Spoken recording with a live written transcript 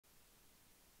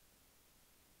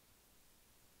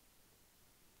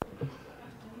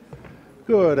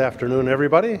Good afternoon,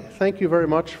 everybody. Thank you very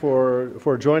much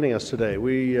for joining us today.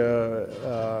 We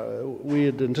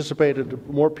had anticipated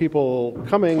more people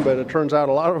coming, but it turns out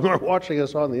a lot of them are watching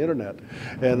us on the internet,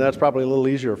 and that's probably a little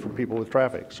easier for people with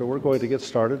traffic. So we're going to get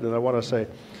started, and I want to say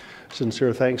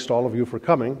sincere thanks to all of you for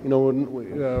coming. You know,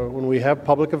 when we have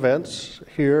public events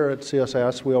here at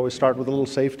CSIS, we always start with a little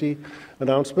safety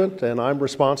announcement, and I'm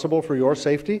responsible for your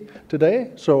safety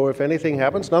today. So if anything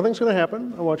happens, nothing's going to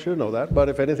happen, I want you to know that, but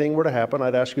if anything were to happen,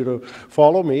 I'd ask you to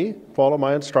follow me, follow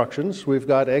my instructions. We've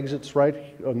got exits right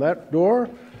on that door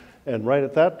and right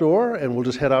at that door, and we'll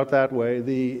just head out that way.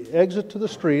 The exit to the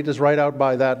street is right out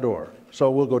by that door. So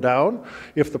we'll go down.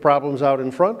 If the problem's out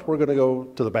in front, we're going to go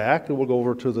to the back, and we'll go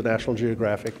over to the National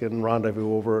Geographic and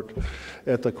rendezvous over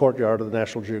at the courtyard of the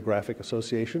National Geographic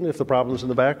Association. If the problem's in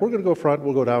the back, we're going to go front.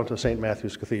 We'll go down to St.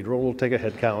 Matthew's Cathedral. We'll take a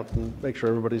head count and make sure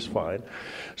everybody's fine.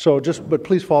 So but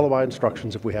please follow my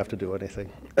instructions if we have to do anything.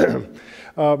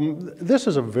 This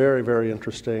is a very, very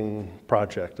interesting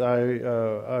project.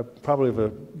 I probably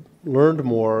have learned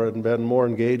more and been more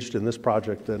engaged in this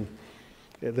project than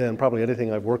probably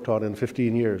anything I've worked on in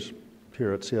 15 years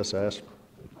here at CSIS.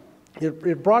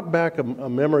 It brought back a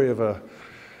memory of a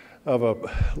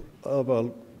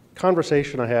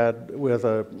conversation I had with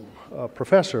a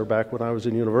professor back when I was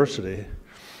in university,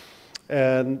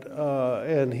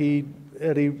 and he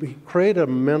created a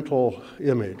mental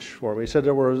image for me. He said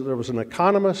there was an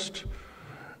economist,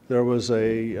 there was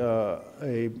a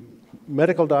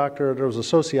medical doctor, there was a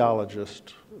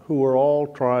sociologist, who were all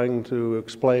trying to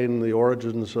explain the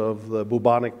origins of the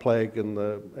bubonic plague and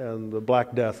the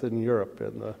Black Death in Europe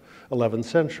in the 11th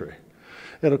century.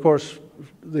 And of course,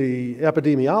 the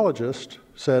epidemiologist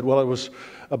said, well, it was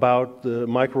about the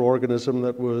microorganism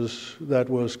that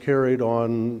was carried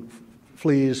on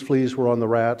fleas. Fleas were on the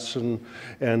rats, and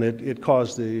it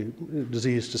caused the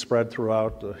disease to spread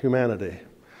throughout humanity.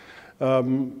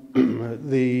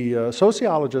 The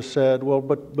sociologist said, well,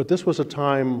 but this was a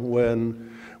time when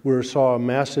we saw a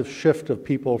massive shift of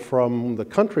people from the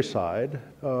countryside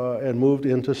and moved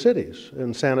into cities.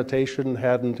 And sanitation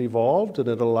hadn't evolved, and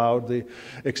it allowed the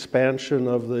expansion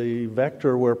of the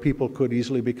vector where people could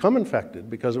easily become infected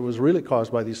because it was really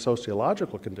caused by these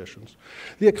sociological conditions.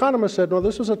 The economist said, no,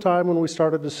 this was a time when we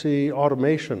started to see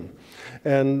automation,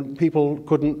 and people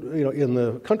couldn't, in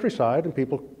the countryside, and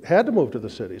people had to move to the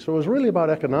city. So it was really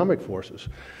about economic forces.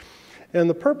 And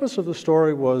the purpose of the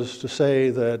story was to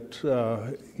say that,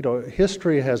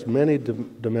 history has many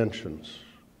dimensions,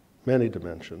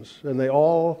 and they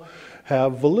all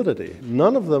have validity.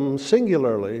 None of them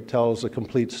singularly tells a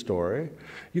complete story.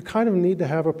 You kind of need to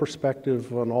have a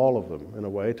perspective on all of them, in a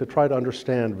way, to try to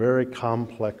understand very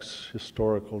complex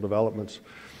historical developments.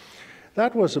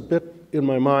 That was a bit in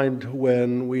my mind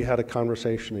when we had a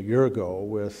conversation a year ago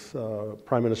with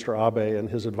Prime Minister Abe and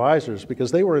his advisors, because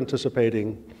they were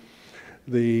anticipating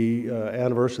the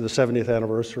 70th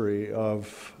anniversary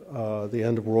of the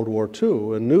end of World War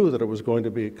II, and knew that it was going to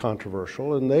be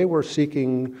controversial, and they were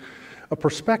seeking a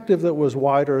perspective that was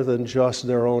wider than just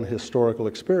their own historical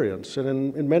experience.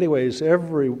 And in many ways,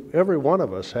 every one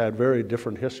of us had very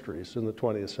different histories in the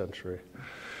 20th century.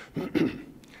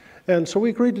 And so we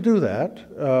agreed to do that,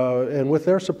 and with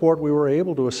their support, we were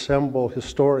able to assemble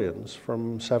historians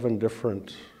from 7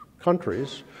 different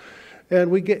countries. And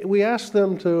we asked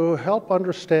them to help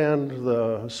understand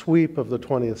the sweep of the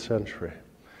 20th century.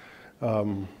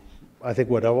 I think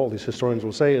what all these historians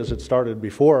will say is it started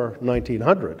before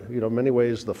 1900. In many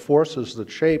ways, the forces that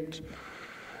shaped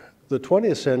the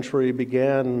 20th century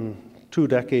began 2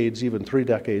 decades, even 3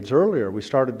 decades earlier. We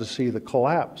started to see the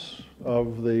collapse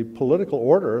of the political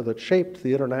order that shaped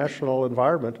the international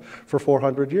environment for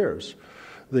 400 years.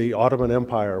 The Ottoman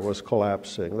Empire was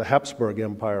collapsing. The Habsburg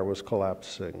Empire was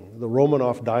collapsing. The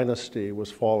Romanov dynasty was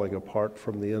falling apart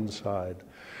from the inside.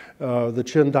 The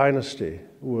Qin dynasty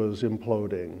was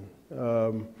imploding.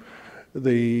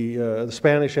 The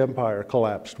Spanish Empire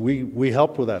collapsed. We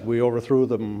helped with that. We overthrew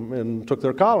them and took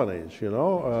their colonies,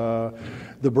 The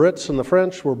Brits and the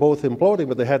French were both imploding,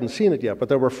 but they hadn't seen it yet. But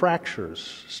there were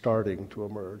fractures starting to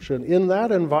emerge. And in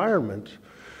that environment,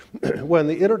 when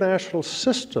the international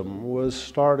system was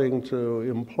starting to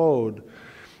implode,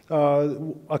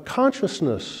 a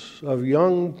consciousness of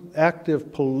young,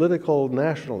 active political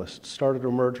nationalists started to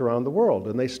emerge around the world,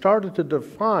 and they started to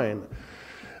define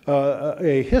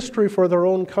a history for their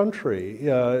own country,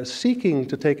 seeking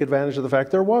to take advantage of the fact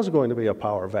there was going to be a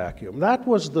power vacuum. That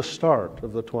was the start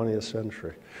of the 20th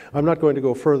century. I'm not going to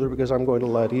go further because I'm going to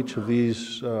let each of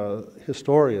these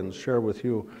historians share with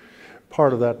you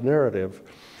part of that narrative.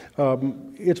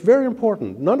 It's very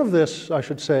important. None of this, I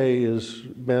should say, is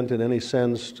meant in any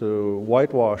sense to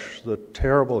whitewash the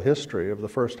terrible history of the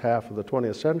first half of the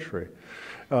 20th century.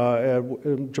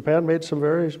 Japan made some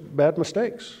very bad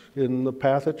mistakes in the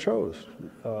path it chose.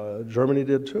 Germany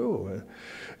did too.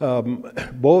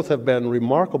 Both have been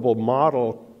remarkable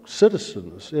model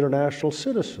citizens, international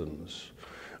citizens,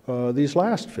 these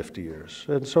last 50 years.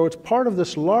 And so it's part of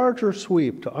this larger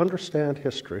sweep to understand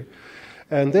history.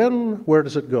 And then where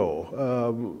does it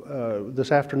go?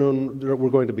 This afternoon we're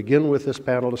going to begin with this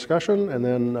panel discussion, and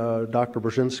then Dr.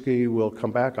 Brzezinski will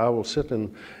come back. I will sit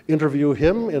and interview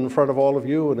him in front of all of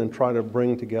you and then try to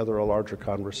bring together a larger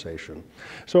conversation.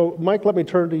 So Mike, let me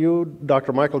turn to you.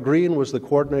 Dr. Michael Green was the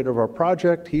coordinator of our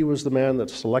project. He was the man that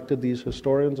selected these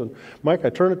historians. And Mike, I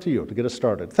turn it to you to get us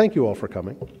started. Thank you all for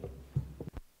coming.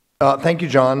 Thank you,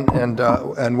 John,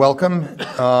 and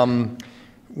welcome.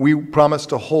 We promise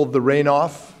to hold the rain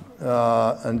off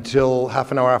until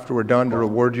half an hour after we're done to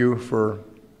reward you for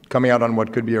coming out on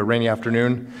what could be a rainy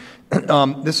afternoon.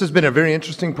 This has been a very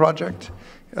interesting project.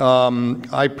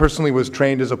 I personally was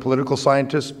trained as a political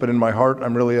scientist, but in my heart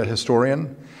I'm really a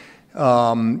historian.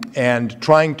 And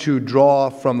trying to draw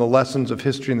from the lessons of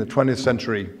history in the 20th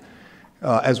century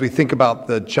as we think about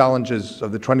the challenges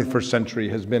of the 21st century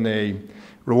has been a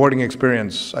rewarding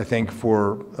experience, I think,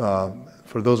 for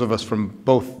those of us from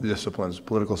both disciplines,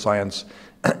 political science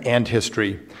and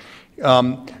history.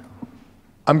 I'm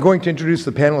going to introduce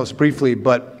the panelists briefly,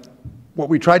 but what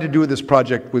we tried to do with this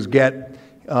project was get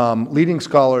leading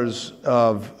scholars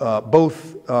of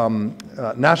both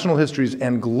national histories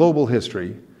and global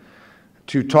history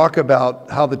to talk about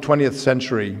how the 20th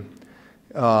century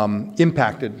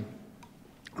impacted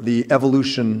the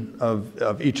evolution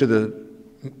of each of the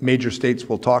major states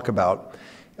we'll talk about.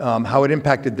 How it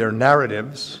impacted their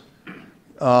narratives,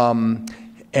 and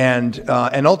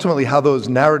ultimately how those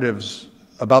narratives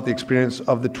about the experience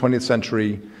of the 20th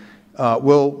century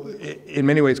will, in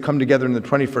many ways, come together in the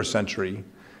 21st century,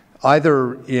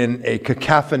 either in a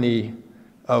cacophony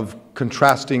of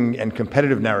contrasting and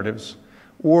competitive narratives,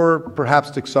 or perhaps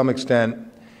to some extent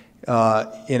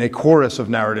in a chorus of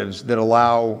narratives that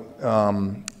allow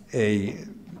a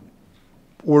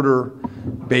order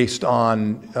based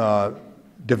on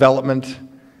development,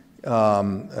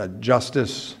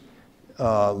 justice,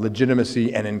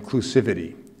 legitimacy, and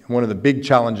inclusivity. One of the big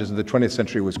challenges of the 20th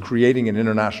century was creating an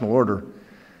international order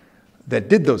that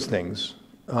did those things,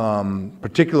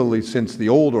 particularly since the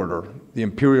old order, the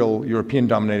imperial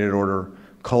European-dominated order,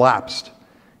 collapsed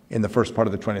in the first part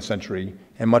of the 20th century,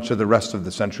 and much of the rest of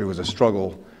the century was a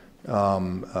struggle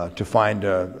to find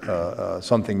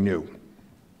something new.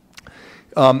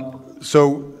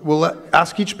 So we'll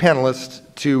ask each panelist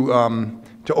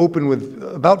to open with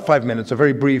about 5 minutes, a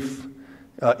very brief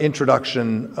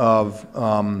introduction of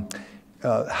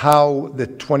how the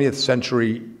 20th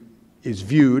century is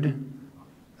viewed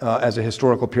as a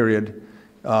historical period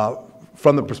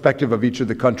from the perspective of each of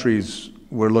the countries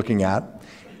we're looking at.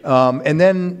 And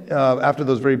then after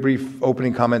those very brief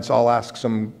opening comments, I'll ask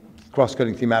some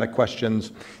cross-cutting thematic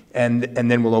questions, and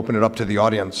then we'll open it up to the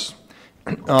audience.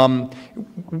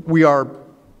 We are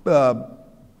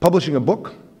publishing a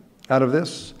book out of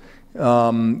this,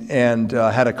 and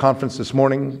had a conference this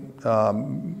morning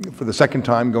for the second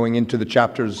time, going into the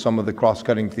chapters, some of the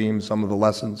cross-cutting themes, some of the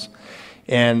lessons.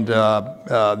 And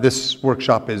this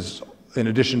workshop is, in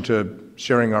addition to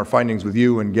sharing our findings with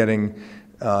you and getting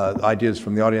ideas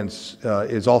from the audience,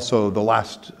 is also the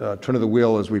last turn of the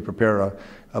wheel as we prepare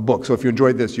a book. So if you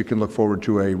enjoyed this, you can look forward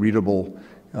to a readable,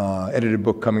 edited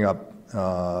book coming up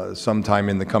sometime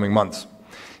in the coming months.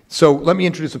 So let me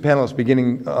introduce the panelists,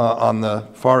 beginning on the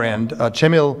far end.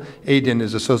 Cemil Aydin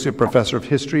is Associate Professor of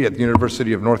History at the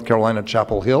University of North Carolina,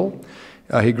 Chapel Hill.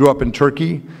 He grew up in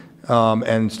Turkey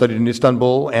and studied in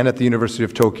Istanbul and at the University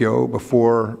of Tokyo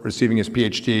before receiving his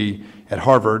PhD at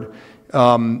Harvard.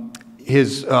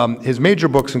 His major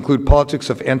books include Politics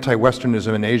of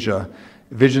Anti-Westernism in Asia,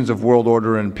 Visions of World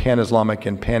Order in Pan-Islamic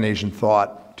and Pan-Asian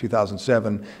Thought,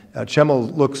 2007.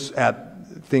 Cemil looks at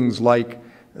things like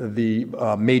the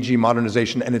Meiji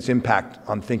modernization and its impact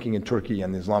on thinking in Turkey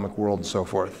and the Islamic world and so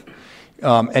forth.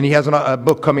 And he has a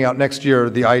book coming out next year,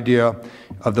 The Idea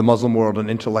of the Muslim World and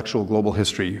Intellectual Global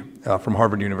History, from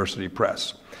Harvard University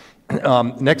Press.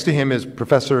 Next to him is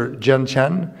Professor Jian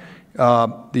Chen,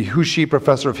 the Hushi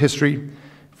Professor of History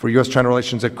for U.S.-China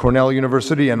Relations at Cornell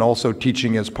University, and also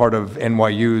teaching as part of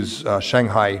NYU's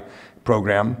Shanghai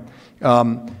program.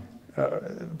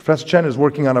 Professor Chen is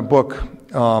working on a book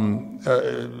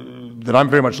that I'm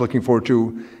very much looking forward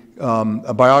to,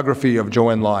 a biography of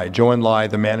Zhou Enlai,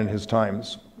 the man in his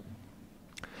times.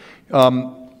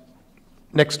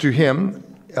 Next to him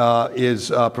is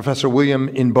Professor William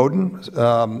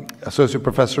Inboden, Associate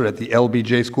Professor at the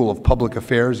LBJ School of Public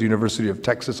Affairs, University of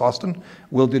Texas, Austin.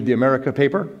 Will did the America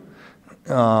paper.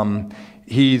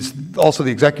 He's also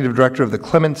the Executive Director of the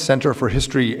Clements Center for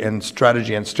History and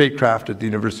Strategy and Statecraft at the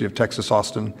University of Texas,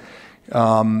 Austin,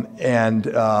 and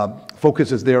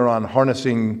focuses there on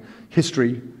harnessing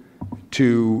history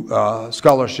to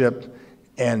scholarship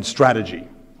and strategy,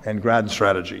 and grad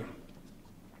strategy.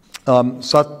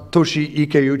 Satoshi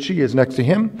Ikeuchi is next to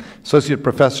him, Associate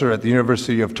Professor at the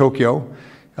University of Tokyo.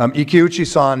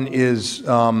 Ikeuchi-san is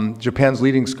Japan's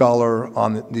leading scholar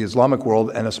on the Islamic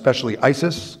world, and especially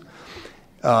ISIS.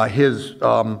 His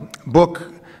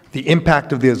book, The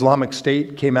Impact of the Islamic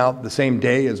State, came out the same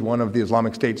day as one of the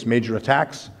Islamic State's major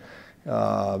attacks.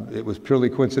 It was purely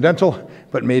coincidental,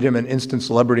 but made him an instant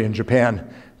celebrity in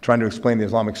Japan, trying to explain the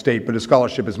Islamic State. But his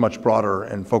scholarship is much broader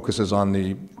and focuses on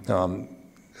the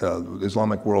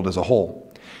Islamic world as a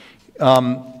whole.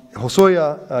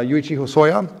 Hosoya, Yuichi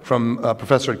Hosoya, from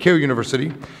professor at Keio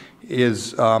University,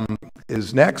 is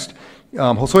next.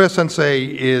 Hosoya Sensei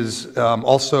is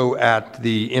also at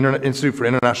the Institute for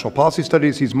International Policy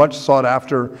Studies. He's much sought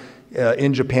after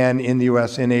in Japan, in the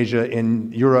US, in Asia,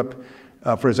 in Europe,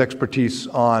 for his expertise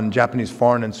on Japanese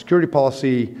foreign and security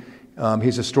policy.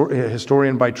 He's a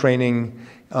historian by training.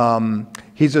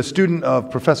 He's a student of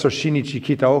Professor Shinichi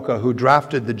Kitaoka, who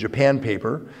drafted the Japan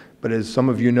paper, but as some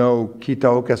of you know,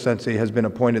 Kitaoka Sensei has been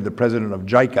appointed the president of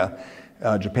JICA,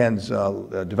 Japan's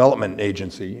development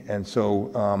agency, and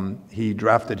so he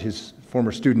drafted his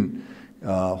former student,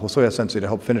 Hosoya Sensei, to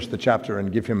help finish the chapter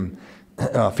and give him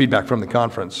feedback from the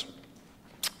conference.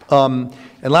 And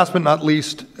last but not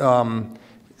least,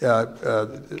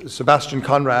 Sebastian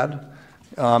Conrad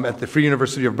at the Free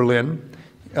University of Berlin.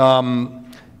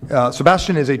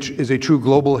 Sebastian is a true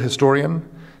global historian.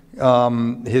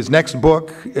 His next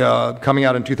book, coming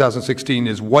out in 2016,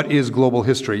 is What is Global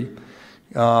History?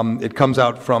 It comes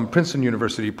out from Princeton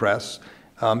University Press.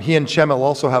 He and Chemel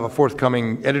also have a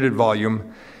forthcoming edited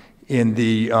volume in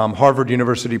the Harvard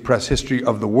University Press History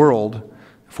of the World,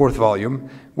 fourth volume,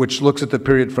 which looks at the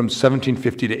period from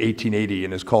 1750 to 1880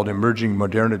 and is called Emerging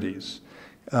Modernities.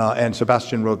 And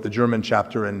Sebastian wrote the German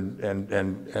chapter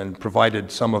and provided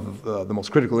some of the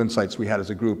most critical insights we had as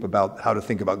a group about how to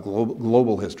think about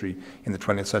global history in the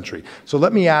 20th century. So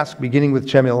let me ask, beginning with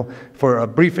Chemil, for a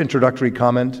brief introductory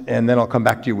comment, and then I'll come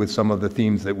back to you with some of the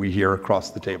themes that we hear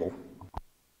across the table.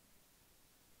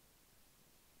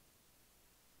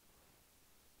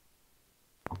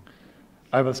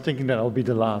 I was thinking that I'll be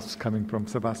the last coming from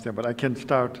Sebastian, but I can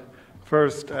start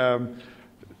first.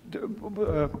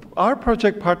 Our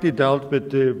project partly dealt with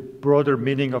the broader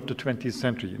meaning of the 20th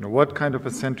century. You know, what kind of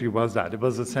a century was that?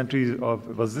 Was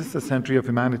this a century of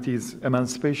humanity's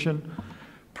emancipation,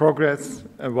 progress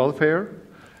and welfare,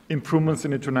 improvements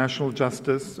in international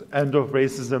justice, end of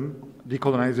racism,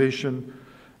 decolonization,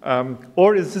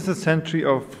 or is this a century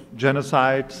of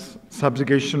genocide,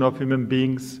 subjugation of human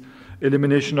beings,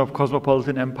 elimination of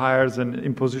cosmopolitan empires, and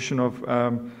imposition of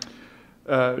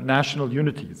national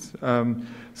unities?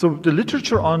 So the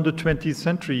literature on the 20th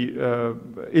century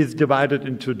is divided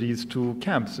into these two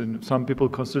camps. And some people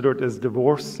consider it as the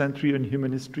worst century in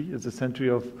human history, as a century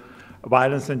of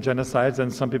violence and genocides,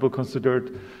 and some people consider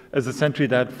it as a century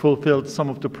that fulfilled some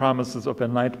of the promises of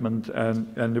enlightenment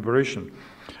and liberation.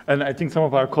 And I think some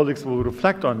of our colleagues will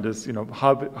reflect on this, you know,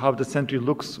 how the century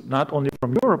looks not only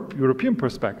from European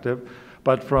perspective,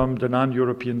 but from the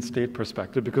non-European state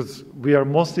perspective, because we are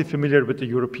mostly familiar with the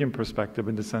European perspective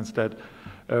in the sense that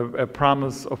a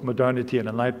promise of modernity and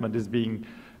enlightenment is being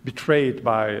betrayed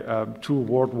by 2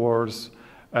 world wars,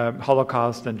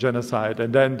 Holocaust and genocide,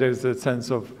 and then there's a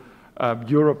sense of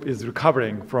Europe is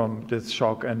recovering from this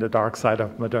shock and the dark side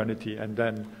of modernity, and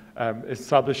then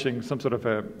establishing some sort of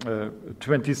a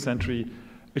 20th century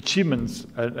achievements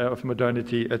of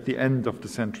modernity at the end of the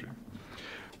century.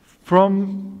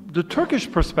 From the Turkish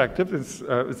perspective,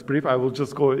 it's brief, I will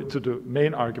just go to the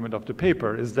main argument of the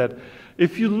paper, is that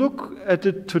if you look at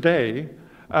it today,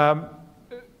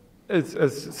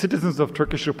 as citizens of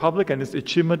Turkish Republic and its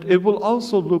achievement, it will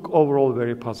also look overall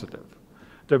very positive.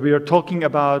 That we are talking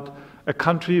about a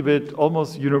country with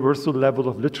almost universal level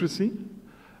of literacy,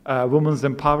 women's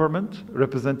empowerment,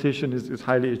 representation is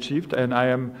highly achieved, and I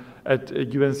am at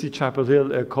UNC Chapel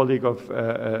Hill, a colleague of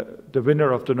the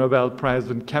winner of the Nobel Prize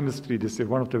in Chemistry this year.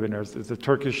 One of the winners is a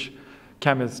Turkish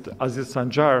chemist, Aziz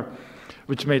Sancar,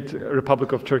 which made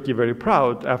Republic of Turkey very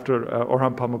proud after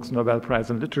Orhan Pamuk's Nobel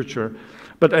Prize in Literature.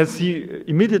 But as he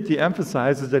immediately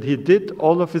emphasizes that he did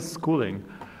all of his schooling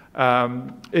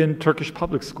in Turkish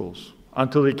public schools.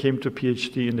 until he came to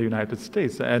PhD in the United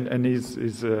States. And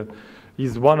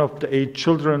he's one of the 8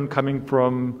 children coming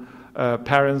from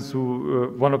parents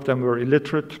who, one of them were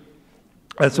illiterate.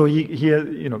 And so he,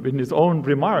 you know, in his own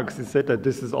remarks, he said that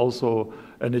this is also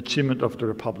an achievement of the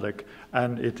Republic,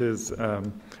 and it is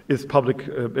its public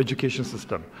education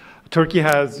system. Turkey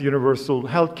has universal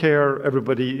health care,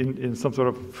 everybody in some sort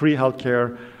of free health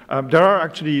care. There are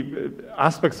actually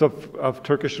aspects of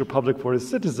Turkish Republic for its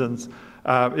citizens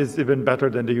is even better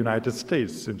than the United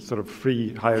States, in sort of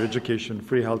free higher education,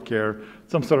 free health care,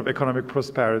 some sort of economic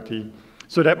prosperity.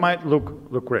 So that might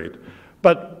look great.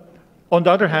 But on the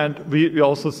other hand, we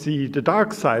also see the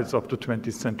dark sides of the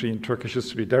 20th century in Turkish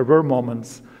history. There were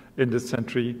moments in this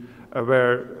century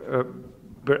where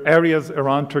areas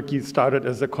around Turkey started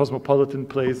as a cosmopolitan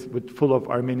place full of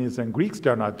Armenians and Greeks.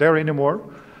 They're not there anymore.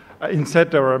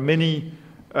 Instead, there are many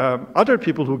other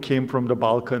people who came from the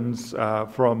Balkans,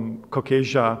 from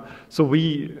Caucasia. So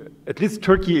at least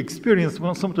Turkey experienced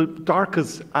some of the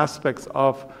darkest aspects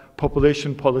of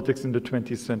population politics in the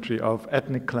 20th century, of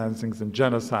ethnic cleansings and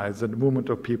genocides and movement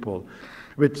of people,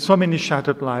 with so many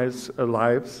shattered lives,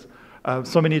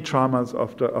 so many traumas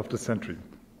of the century.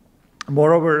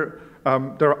 Moreover,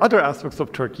 there are other aspects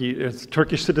of Turkey. As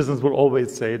Turkish citizens will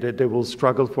always say that they will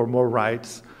struggle for more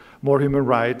rights, more human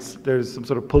rights. There's some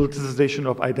sort of politicization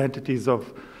of identities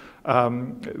of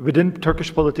within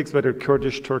Turkish politics, whether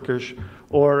Kurdish, Turkish,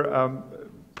 or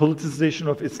politicization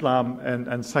of Islam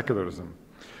and secularism.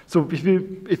 So if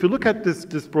you look at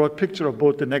this broad picture of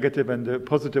both the negative and the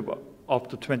positive of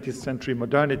the 20th century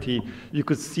modernity, you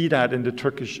could see that in the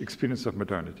Turkish experience of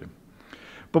modernity.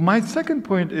 But my second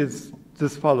point is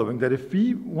this following, that if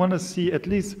we want to see at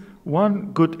least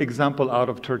one good example out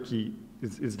of Turkey,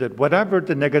 is that whatever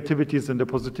the negativities and the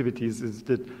positivities, is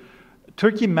that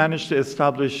Turkey managed to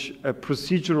establish a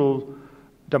procedural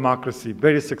democracy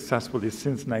very successfully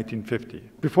since 1950.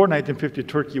 Before 1950,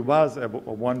 Turkey was a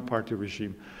one-party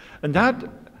regime. And that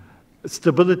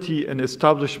stability and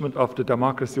establishment of the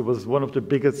democracy was one of the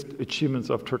biggest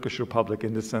achievements of Turkish Republic,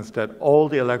 in the sense that all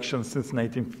the elections since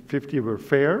 1950 were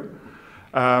fair.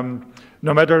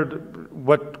 No matter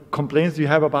what complaints you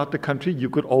have about the country, you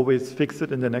could always fix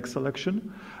it in the next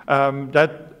election.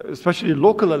 That, especially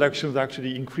local elections,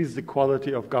 actually increase the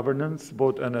quality of governance,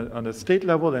 both on a state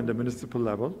level and the municipal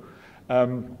level.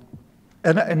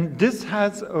 And this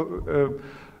has,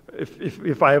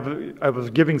 if I was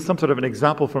giving some sort of an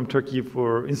example from Turkey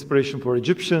for inspiration for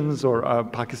Egyptians or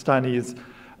Pakistanis,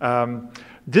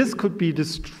 this could be the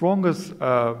strongest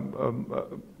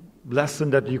lesson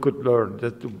that you could learn.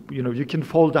 That, you know, you can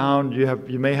fall down,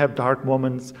 you may have dark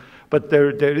moments, but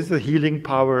there is a healing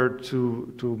power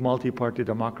to multi-party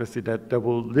democracy that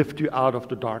will lift you out of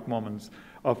the dark moments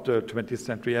of the 20th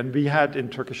century. And we had in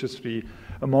Turkish history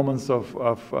moments of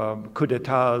coup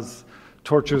d'etats,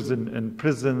 tortures in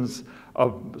prisons,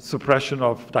 of suppression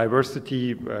of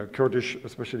diversity, Kurdish,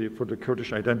 especially for the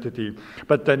Kurdish identity.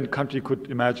 But then country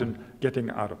could imagine getting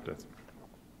out of this.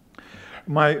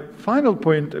 My final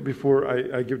point before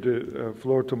I give the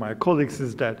floor to my colleagues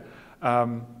is that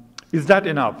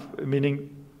enough?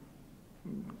 Meaning,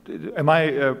 am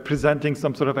I presenting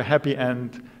some sort of a happy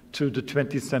end to the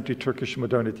 20th century Turkish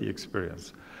modernity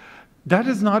experience? That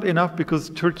is not enough, because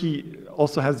Turkey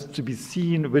also has to be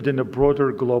seen within a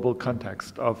broader global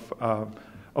context of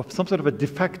some sort of a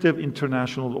defective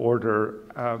international order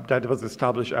that was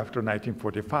established after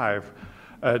 1945.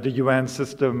 The UN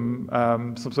system,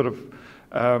 some sort of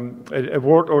a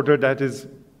world order that is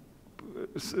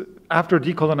after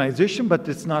decolonization, but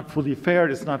it's not fully fair,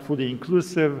 it's not fully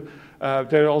inclusive.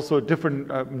 There are also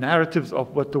different narratives of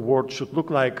what the world should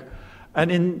look like.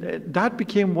 And that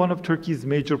became one of Turkey's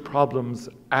major problems,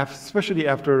 especially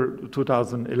after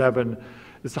 2011,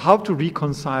 is how to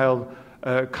reconcile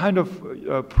a kind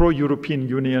of pro-European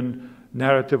Union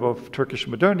narrative of Turkish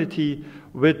modernity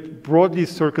with broadly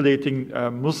circulating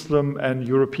Muslim and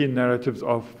European narratives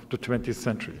of the 20th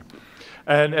century.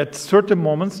 And at certain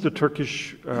moments, the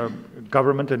Turkish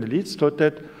government and elites thought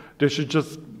that they should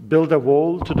just build a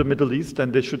wall to the Middle East,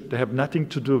 and they should have nothing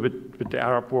to do with the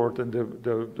Arab world and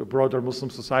the broader Muslim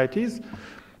societies.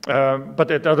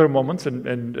 But at other moments,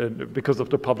 and because of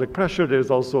the public pressure, there's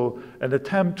also an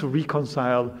attempt to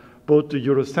reconcile both the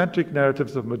Eurocentric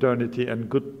narratives of modernity and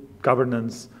good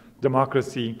governance,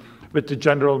 democracy, with the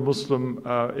general Muslim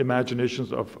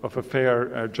imaginations of a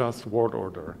fair, just world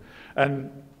order.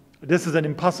 And this is an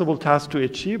impossible task to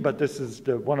achieve, but this is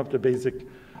one of the basic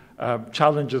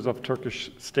challenges of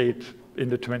Turkish state in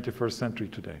the 21st century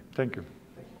today. Thank you.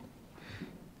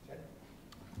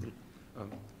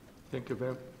 Thank you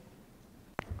very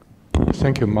much.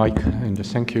 Thank you, Mike, and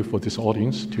thank you for this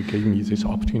audience to give me this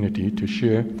opportunity to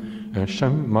share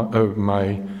some of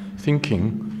my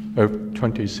thinking of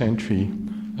 20th century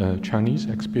Chinese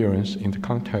experience in the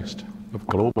context of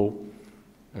global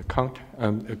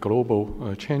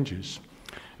changes.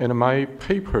 And my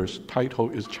paper's title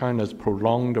is China's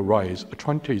Prolonged Rise, a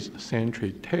 20th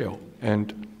Century Tale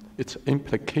and its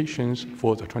Implications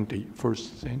for the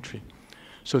 21st Century.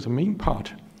 So the main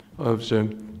part of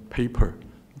the paper,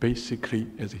 basically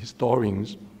as a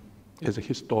historian,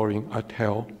 I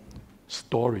tell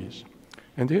stories.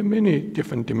 And there are many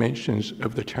different dimensions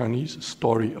of the Chinese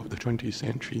story of the 20th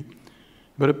century.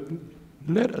 But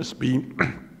let us be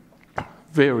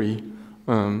very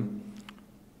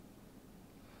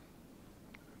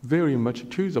much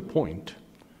to the point.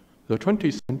 The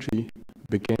 20th century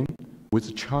began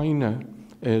with China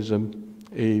as an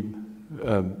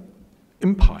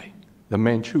empire, the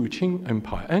Manchu-Qing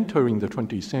Empire, entering the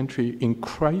 20th century in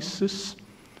crisis,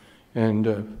 and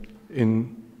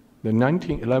in the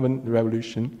 1911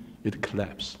 revolution, it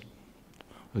collapsed.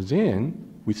 Then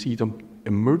we see the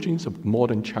emergence of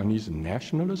modern Chinese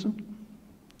nationalism,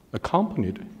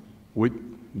 accompanied with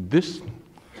this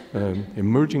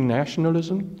emerging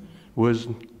nationalism was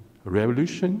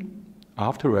revolution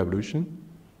after revolution,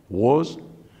 wars,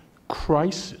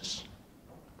 crisis.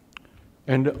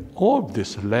 And all of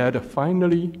this led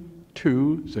finally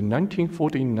to the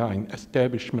 1949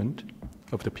 establishment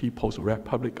of the People's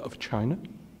Republic of China.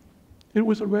 It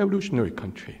was a revolutionary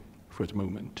country for the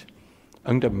moment.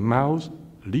 Under Mao's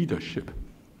leadership,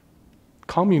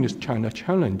 Communist China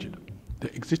challenged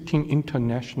the existing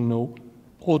international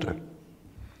order.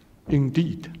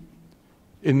 Indeed,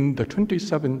 in the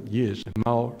 27 years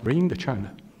Mao reigned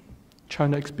China,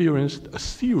 China experienced a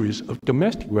series of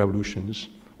domestic revolutions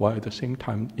while at the same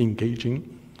time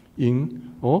engaging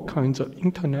in all kinds of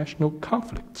international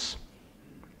conflicts.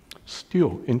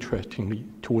 Still, interestingly,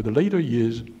 toward the later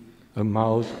years of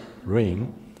Mao's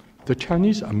reign, the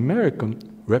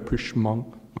Chinese-American rapprochement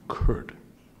occurred,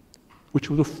 which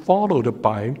was followed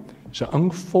by the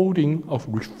unfolding of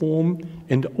reform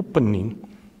and opening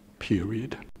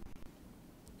period.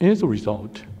 As a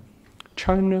result,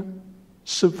 China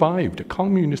survived,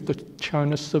 communist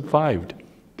China survived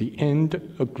the end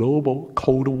of global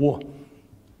Cold War.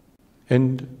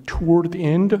 And toward the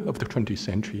end of the 20th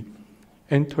century,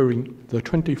 entering the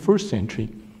 21st century,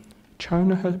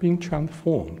 China has been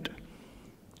transformed.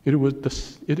 It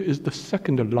is the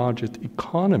second largest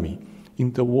economy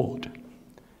in the world.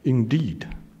 Indeed,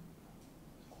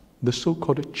 the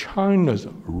so-called China's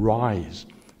rise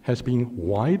has been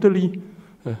widely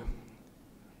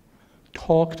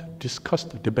talked,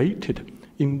 discussed, debated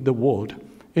in the world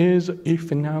as a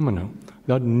phenomenon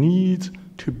that needs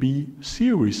to be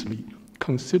seriously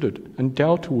considered and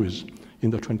dealt with in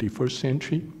the 21st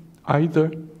century,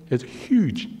 either as a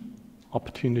huge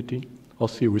opportunity or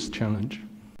serious challenge.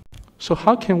 So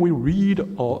how can we read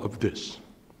all of this?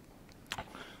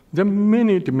 There are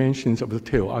many dimensions of the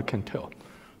tale I can tell,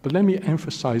 but let me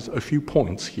emphasize a few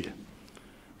points here.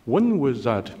 One was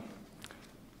that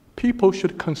people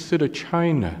should consider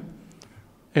China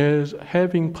as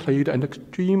having played an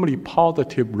extremely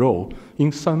positive role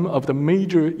in some of the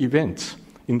major events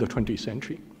in the 20th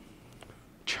century.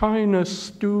 China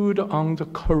stood on the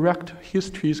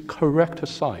history's correct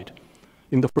side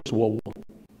in the First World War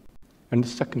and the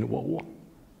Second World War.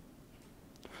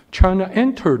 China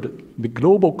entered the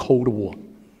global Cold War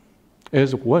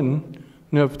as one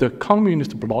of the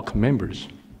communist bloc members,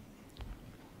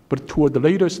 but toward the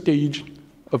later stage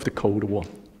of the Cold War,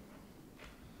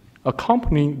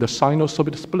 accompanying the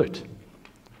Sino-Soviet split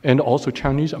and also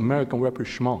Chinese-American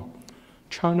rapprochement,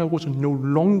 China was no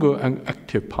longer an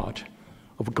active part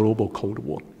of global Cold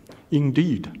War.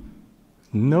 Indeed,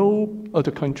 no other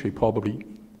country probably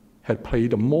had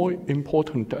played a more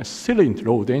important and salient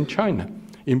role than China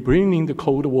in bringing the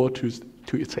Cold War to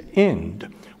its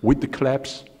end with the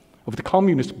collapse of the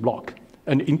communist bloc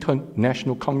and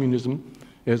international communism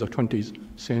as a 20th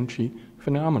century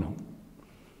phenomenon.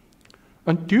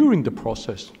 And during the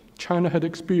process, China had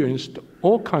experienced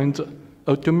all kinds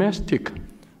of domestic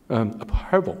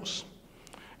upheavals.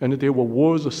 And there were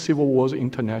wars, civil wars,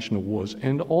 international wars,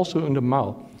 and also under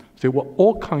Mao, there were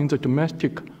all kinds of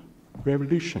domestic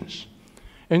revolutions.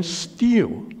 And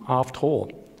still, after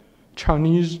all,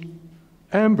 Chinese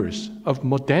embers of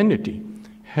modernity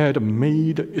had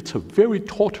made its very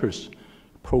tortuous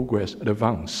progress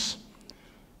advance.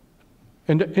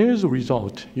 And as a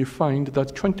result, you find that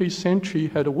the 20th century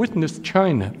had witnessed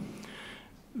China,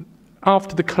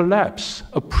 after the collapse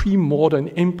of pre-modern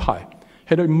empire,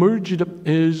 had emerged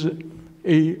as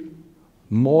a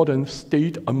modern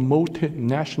state of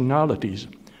multinationalities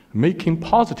making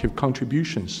positive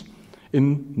contributions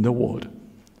in the world.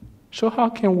 So how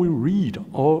can we read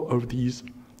all of these,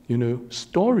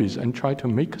 stories and try to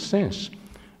make sense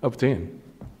of them?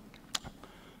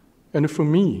 And for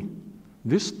me,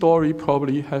 this story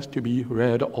probably has to be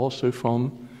read also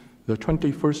from the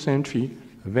 21st century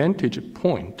vantage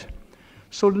point.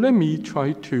 So let me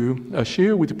try to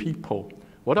share with people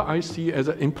what I see as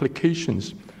the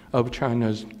implications of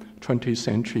China's 20th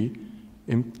century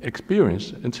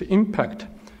experience and its impact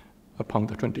upon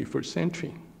the 21st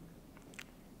century.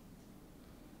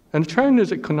 And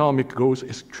China's economic growth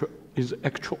is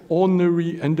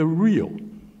extraordinary and real.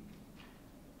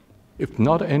 If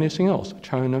not anything else,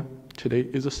 China today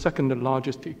is the second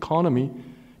largest economy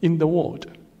in the world.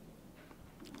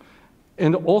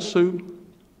 And also,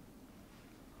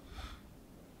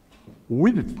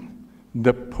 with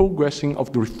the progressing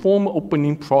of the reform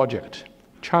opening project,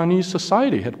 Chinese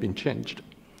society had been changed.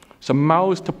 The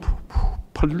Maoist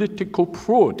political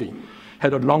purity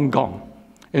had long gone,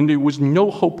 and there was no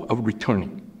hope of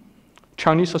returning.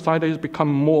 Chinese society has become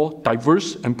more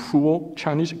diverse and plural.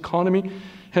 Chinese economy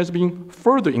has been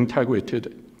further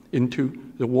integrated into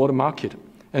the world market.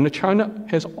 And China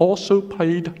has also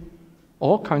played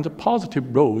all kinds of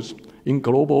positive roles in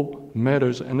global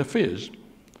matters and affairs.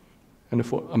 And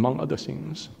among other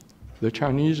things, the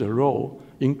Chinese role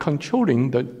in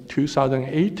controlling the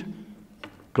 2008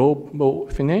 global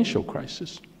financial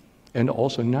crisis. And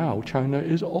also now, China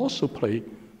is also playing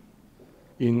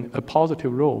in a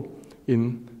positive role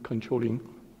in controlling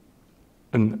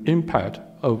an impact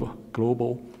of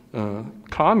global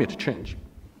climate change.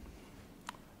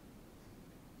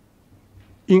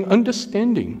 In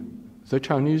understanding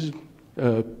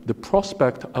the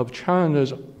prospect of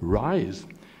China's rise,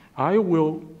 I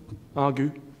will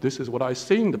argue, this is what I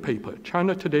say in the paper,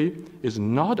 China today is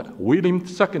not William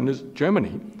II's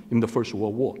Germany in the First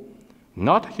World War,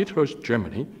 not Hitler's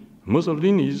Germany,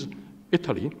 Mussolini's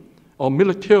Italy, or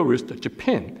militarist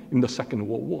Japan in the Second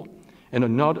World War,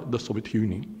 and not the Soviet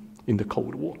Union in the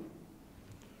Cold War.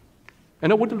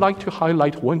 And I would like to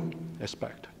highlight one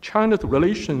aspect. China's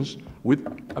relations with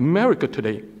America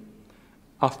today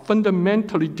are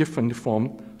fundamentally different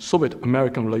from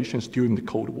Soviet-American relations during the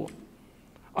Cold War.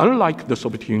 Unlike the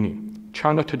Soviet Union,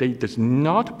 China today does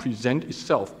not present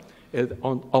itself as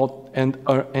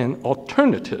an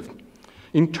alternative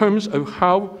in terms of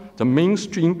how the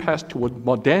mainstream path toward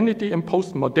modernity and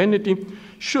post-modernity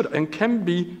should and can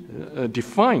be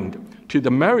defined to the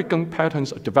American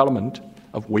patterns of development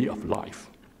of way of life.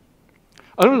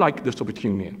 Unlike the Soviet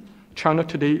Union, China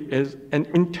today is an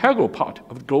integral part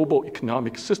of the global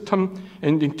economic system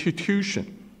and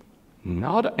institution,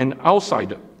 not an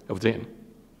outsider of them.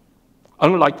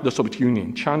 Unlike the Soviet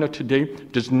Union, China today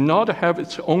does not have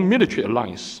its own military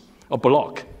alliance or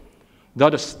bloc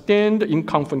that stand in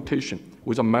confrontation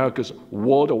with America's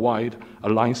worldwide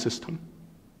alliance system.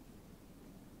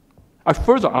 I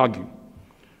further argue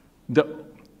the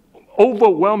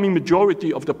overwhelming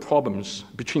majority of the problems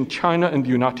between China and the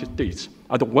United States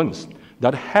are the ones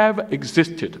that have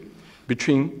existed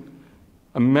between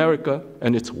America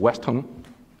and its Western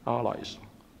allies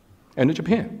and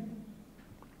Japan.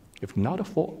 If not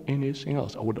for anything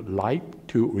else, I would like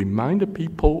to remind the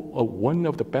people of one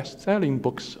of the best-selling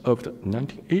books of the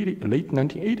late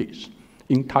 1980s,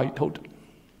 entitled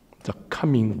The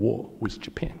Coming War with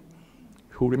Japan.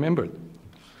 Who remembered?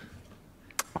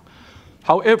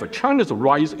 However, China's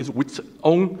rise is with its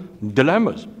own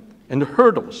dilemmas and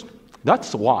hurdles.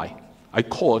 That's why I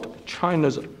call it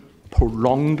China's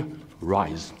prolonged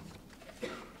rise.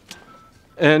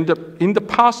 And in the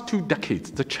past 2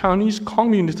 decades, the Chinese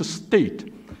Communist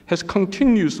state has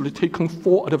continuously taken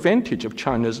full advantage of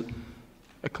China's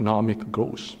economic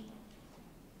growth.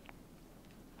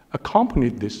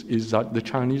 Accompanied this is that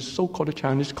the so-called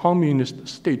Chinese Communist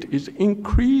state is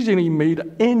increasingly made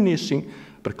anything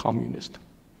but communist.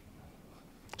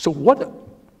 So what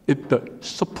is the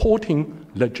supporting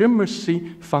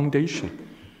legitimacy foundation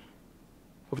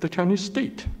of the Chinese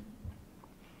state?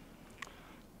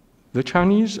 The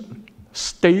Chinese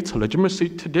state's legitimacy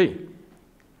today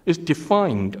is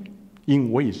defined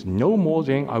in ways no more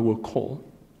than I will call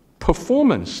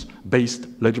performance-based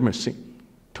legitimacy.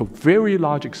 To a very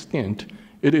large extent,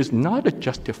 it is not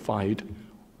justified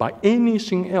by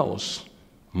anything else,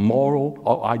 moral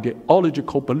or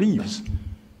ideological beliefs,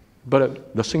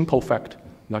 but the simple fact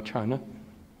that China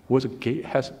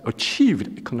has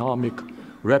achieved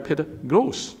rapid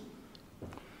growth.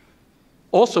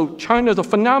 Also, China's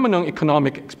phenomenal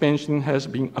economic expansion has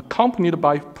been accompanied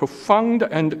by profound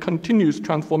and continuous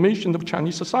transformation of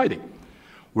Chinese society.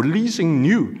 releasing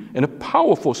new and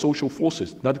powerful social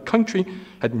forces that the country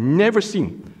had never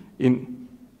seen in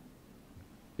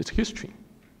its history.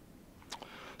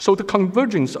 So the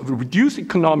convergence of reduced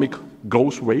economic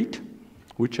growth rate,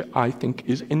 which I think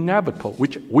is inevitable,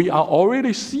 which we are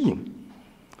already seeing,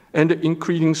 and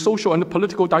increasing social and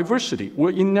political diversity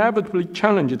will inevitably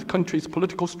challenge the country's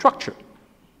political structure.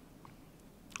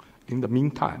 In the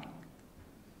meantime,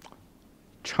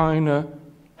 China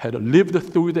had lived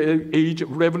through the age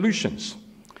of revolutions,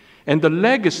 and the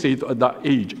legacy of that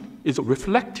age is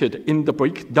reflected in the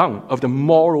breakdown of the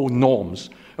moral norms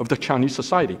of the Chinese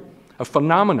society, a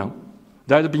phenomenon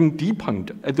that has been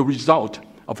deepened as a result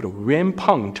of the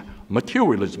rampant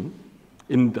materialism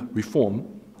in the reform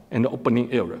and the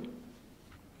opening era.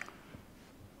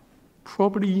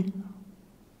 Probably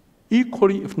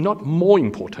equally, if not more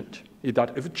important, is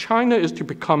that if China is to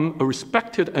become a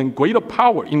respected and greater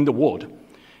power in the world,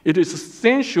 it is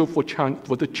essential for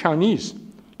the Chinese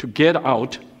to get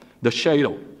out the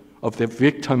shadow of their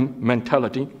victim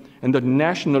mentality and the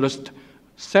nationalist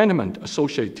sentiment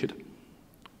associated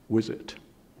with it.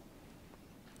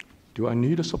 Do I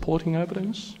need supporting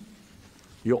evidence?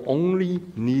 You only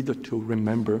need to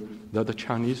remember that the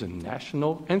Chinese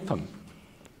national anthem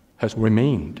has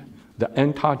remained the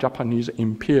anti-Japanese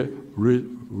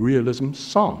imperialism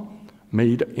song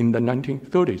made in the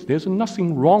 1930s. There's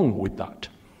nothing wrong with that.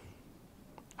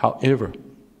 However,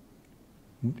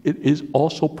 it is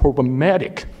also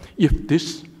problematic if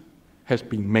this has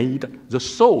been made the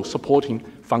sole supporting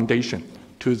foundation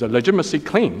to the legitimacy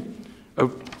claim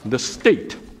of the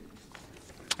state.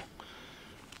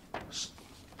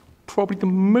 Probably the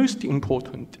most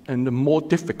important and the most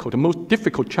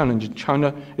difficult challenge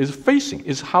China is facing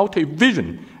is how to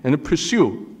envision and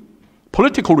pursue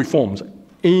political reforms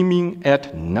aiming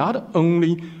at not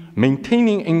only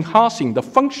maintaining and enhancing the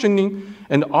functioning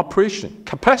and operation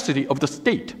capacity of the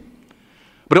state,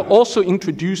 but also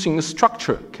introducing a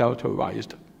structure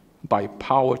characterized by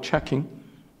power checking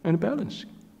and balancing.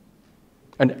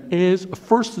 And as a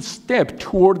first step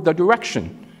toward the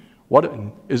direction, what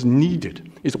is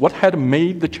needed is what had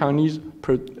made the Chinese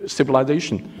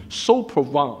civilization so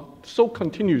profound, so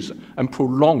continuous and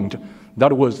prolonged,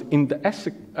 that was in the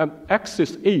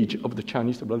Axis age of the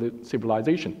Chinese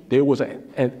civilization. There was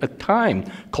a time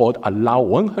called allow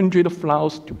 100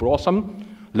 flowers to blossom,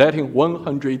 letting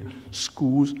 100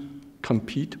 schools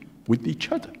compete with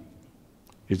each other.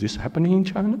 Is this happening in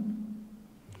China?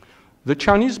 The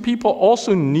Chinese people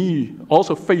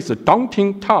also face a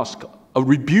daunting task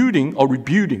of building or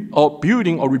rebuilding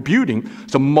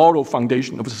the moral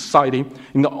foundation of society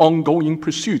in the ongoing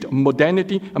pursuit of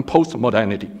modernity and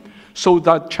post-modernity, so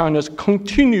that China's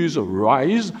continuous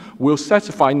rise will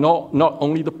satisfy not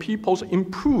only the people's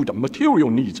improved material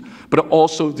needs, but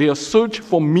also their search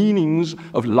for meanings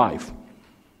of life.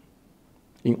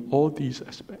 In all these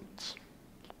aspects,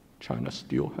 China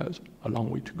still has a long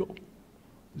way to go.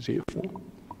 Therefore,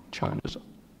 China's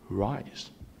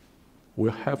rise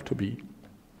will have to be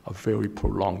a very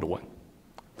prolonged one.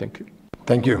 Thank you.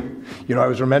 Thank you. You know, I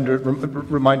was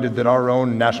reminded that our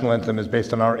own national anthem is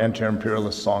based on our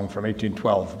anti-imperialist song from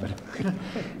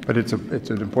 1812, but it's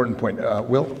an important point.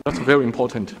 Will? That's very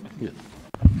important. Yeah.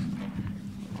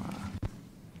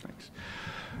 Thanks.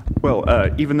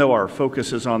 Well, even though our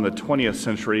focus is on the 20th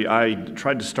century, I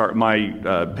tried to start my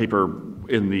paper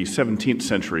in the 17th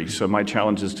century, so my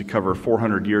challenge is to cover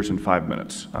 400 years in 5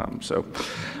 minutes.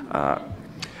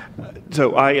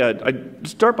 So I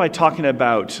start by talking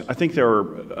about, I think there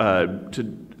are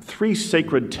three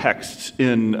sacred texts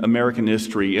in American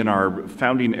history in our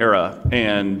founding era,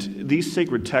 and these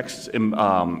sacred texts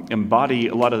embody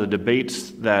a lot of the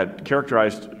debates that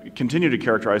continue to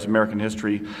characterize American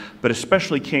history, but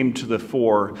especially came to the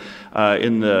fore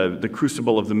in the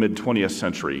crucible of the mid-20th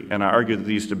century. And I argue that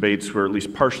these debates were at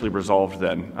least partially resolved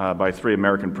then by three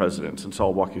American presidents, and so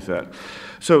I'll walk you through that.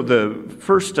 So the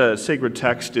first sacred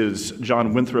text is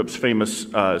John Winthrop's famous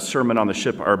sermon on the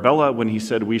ship Arbella, when he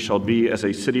said, "We shall be as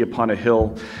a city upon a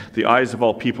hill, the eyes of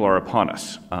all people are upon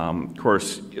us." Of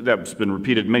course, that's been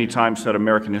repeated many times throughout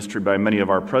American history by many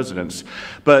of our presidents.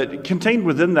 But contained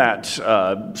within that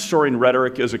soaring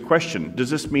rhetoric is a question. Does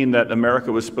this mean that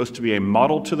America was supposed to be a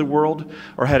model to the world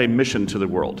or had a mission to the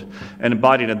world? And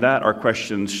embodied in that are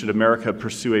questions: should America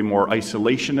pursue a more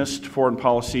isolationist foreign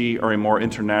policy or a more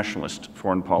internationalist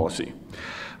foreign policy?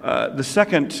 The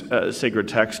second sacred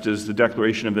text is the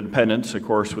Declaration of Independence, of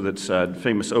course, with its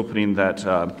famous opening that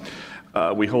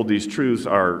we hold these truths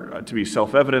are to be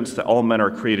self-evident, that all men are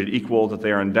created equal, that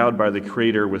they are endowed by the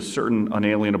Creator with certain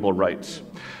unalienable rights.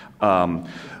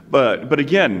 But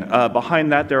again,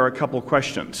 behind that, there are a couple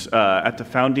questions. At the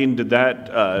founding, did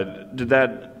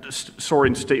that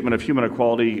soaring statement of human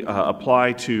equality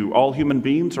apply to all human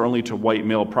beings or only to white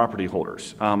male property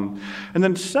holders? And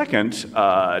then second,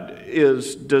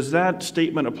 does that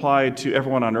statement apply to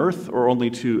everyone on Earth or only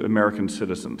to American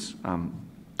citizens?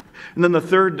 And then the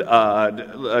third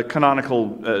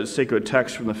canonical sacred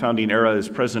text from the founding era is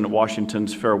President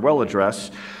Washington's farewell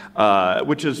address,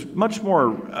 which is much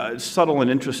more subtle and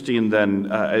interesting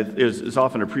than is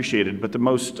often appreciated. But the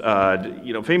most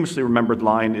famously remembered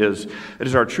line is, "It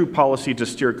is our true policy to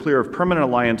steer clear of permanent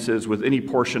alliances with any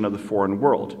portion of the foreign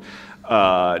world."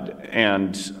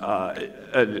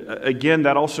 Again,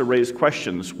 that also raised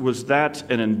questions. Was that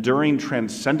an enduring,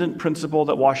 transcendent principle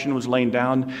that Washington was laying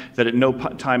down, that at no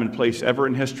time and place ever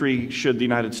in history should the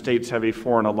United States have a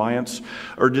foreign alliance?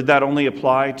 Or did that only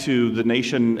apply to the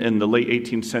nation in the late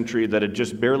 18th century that had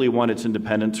just barely won its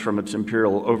independence from its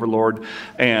imperial overlord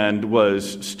and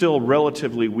was still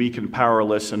relatively weak and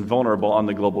powerless and vulnerable on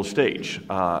the global stage?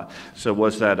 So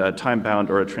was that a time-bound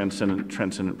or a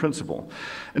transcendent principle?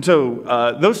 And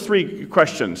so those three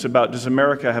questions about does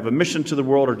America have a mission to the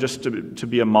world or just to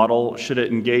be a model, should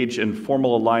it engage in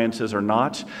formal alliances or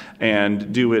not,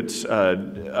 and do its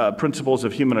principles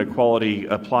of human equality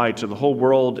apply to the whole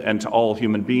world and to all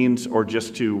human beings or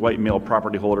just to white male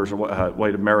property holders or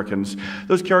white Americans?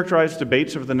 Those characterize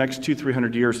debates over the next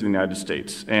 200-300 years in the United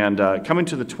States. And coming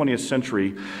to the 20th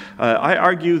century, I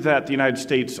argue that the United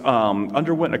States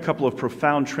underwent a couple of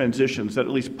profound transitions that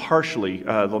at least partially,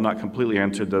 though not completely,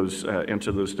 answered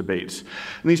those debates.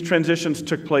 And these transitions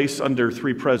took place under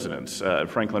three presidents,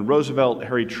 Franklin Roosevelt,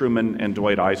 Harry Truman, and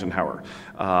Dwight Eisenhower.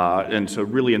 And so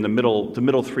really in the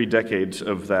middle 3 decades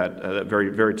of that very,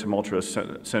 very tumultuous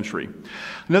century.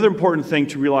 Another important thing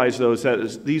to realize, though, is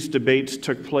that these debates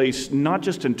took place not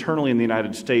just internally in the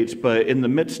United States, but in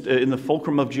the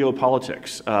fulcrum of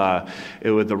geopolitics,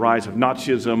 with the rise of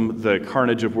Nazism, the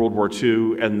carnage of World War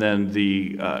II, and then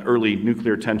the early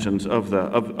nuclear tensions of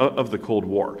the Cold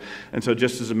War. And so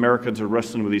just as Americans are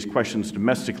wrestling with these questions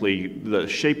domestically, the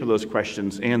shape of those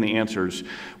questions and the answers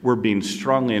were being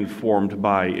strongly informed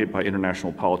by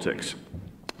international politics.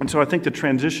 And so I think the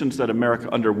transitions that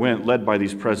America underwent, led by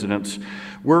these presidents,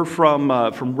 were from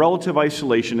relative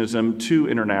isolationism to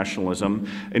internationalism,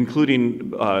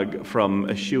 including from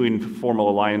eschewing formal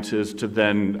alliances to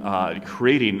then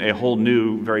creating a whole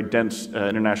new, very dense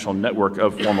international network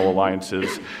of formal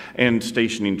alliances and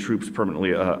stationing troops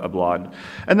permanently abroad.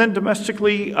 And then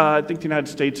domestically, I think the United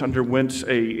States underwent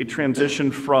a transition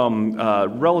from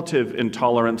relative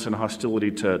intolerance and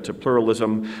hostility to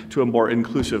pluralism to a more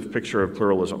inclusive picture of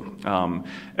pluralism.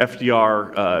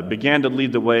 FDR began to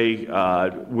lead the way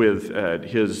with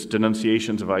his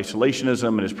denunciations of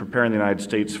isolationism and is preparing the United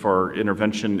States for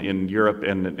intervention in Europe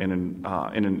and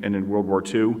in World War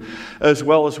II, as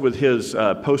well as with his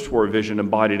post-war vision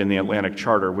embodied in the Atlantic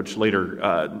Charter, which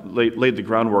later laid the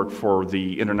groundwork for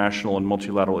the international and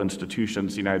multilateral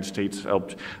institutions the United States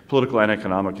helped, political and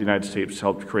economic, the United States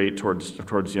helped create towards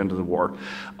the end of the war.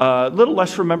 A little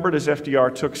less remembered as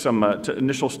FDR took some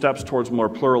initial steps towards more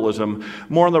pluralism,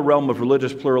 more in the realm of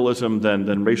religious pluralism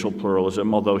than racial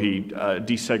pluralism, although he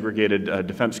desegregated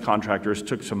defense contractors,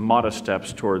 took some modest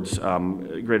steps towards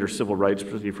greater civil rights,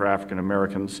 particularly for African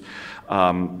Americans.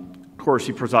 Of course,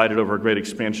 he presided over a great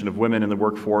expansion of women in the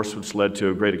workforce, which led to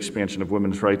a great expansion of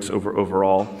women's rights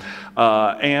overall,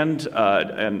 and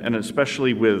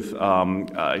especially with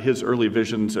his early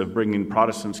visions of bringing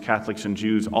Protestants, Catholics, and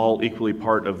Jews all equally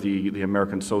part of the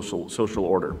American social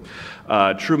order.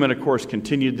 Truman, of course,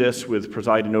 continued this with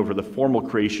presiding over the formal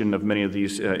creation of many of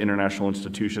these international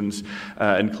institutions,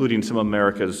 including some of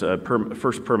America's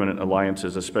first permanent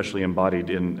alliances, especially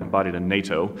embodied in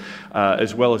NATO,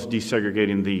 as well as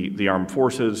desegregating the armed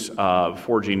forces,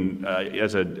 forging,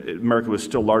 America was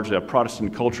still largely a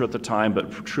Protestant culture at the time, but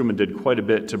Truman did quite a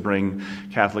bit to bring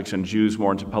Catholics and Jews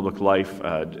more into public life,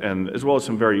 and as well as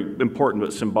some very important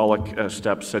but symbolic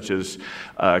steps, such as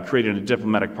creating a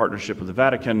diplomatic partnership with the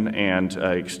Vatican and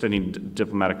extending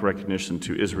diplomatic recognition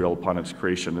to Israel upon its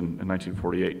creation in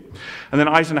 1948. And then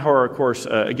Eisenhower, of course,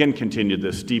 again continued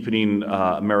this, deepening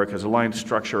America's alliance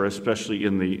structure, especially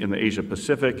in the Asia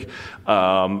Pacific.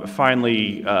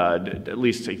 Finally, at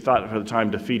least he thought for the time,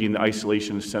 defeating the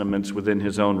isolationist sentiments within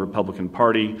his own Republican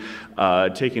Party,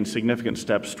 taking significant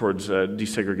steps towards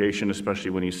desegregation,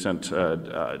 especially when he sent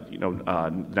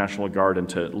National Guard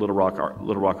into Little Rock,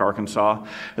 Arkansas,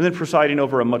 and then presiding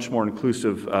over a much more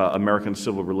inclusive American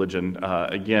civil religion,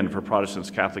 again, for Protestants,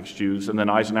 Catholics, Jews, and then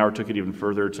Eisenhower took it even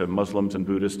further to Muslims and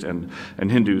Buddhists and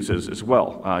Hindus as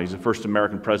well. He's the first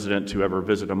American president to ever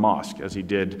visit a mosque, as he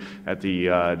did at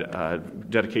the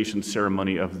dedication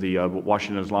ceremony of the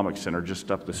Washington Islamic Center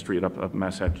just up the street, up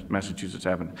Massachusetts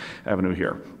Avenue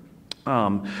here.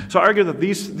 So I argue that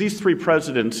these three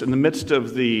presidents, in the midst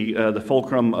of the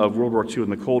fulcrum of World War II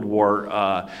and the Cold War,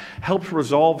 helped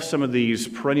resolve some of these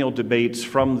perennial debates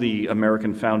from the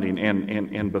American founding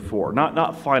and before.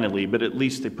 Not finally, but at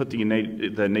least they put the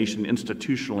nation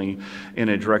institutionally in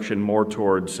a direction more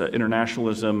towards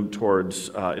internationalism, towards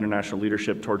international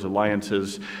leadership, towards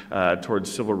alliances,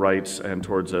 towards civil rights, and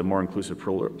towards a more inclusive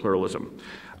pluralism.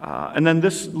 And then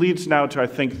this leads now to, I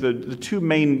think, the two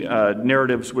main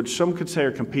narratives, which some could say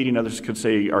are competing, others could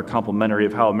say are complementary,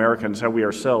 of how Americans, how we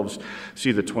ourselves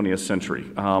see the 20th century.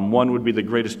 One would be the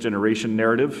greatest generation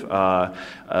narrative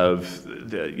of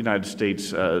the United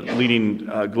States leading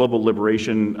global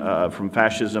liberation from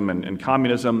fascism and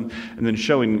communism, and then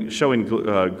showing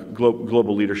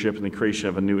global leadership in the creation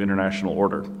of a new international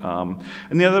order.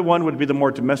 And the other one would be the more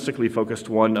domestically focused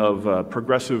one of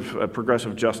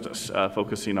progressive justice,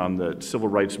 focusing on the civil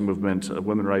rights movement,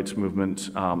 women's rights movement,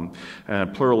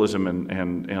 pluralism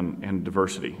and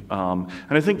diversity. And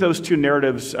I think those two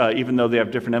narratives, even though they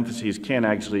have different emphases, can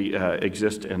actually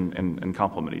exist and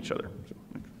complement each other.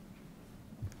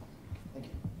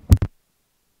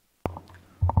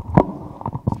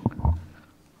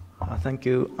 Thank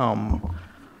you. I'm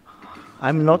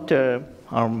not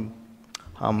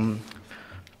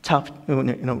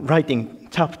writing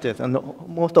chapters, and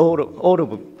most all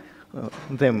of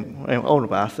them, all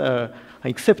of us,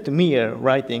 except me, are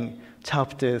writing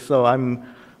chapters. So I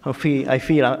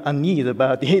feel uneasy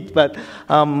about it. But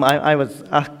I was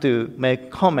asked to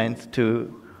make comments to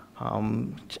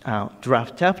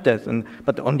draft chapters,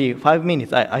 but only 5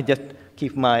 minutes. I just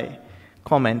keep my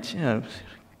comment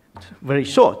very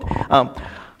short.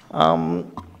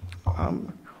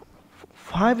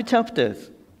 5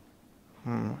 chapters: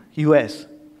 U.S.,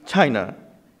 China,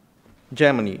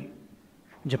 Germany,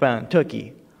 Japan,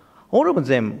 Turkey. All of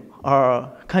them are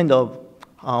kind of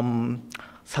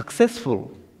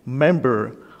successful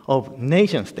member of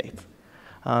nation states.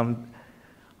 I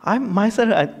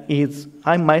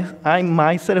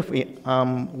myself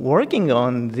working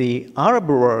on the Arab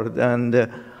world, and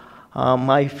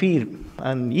I feel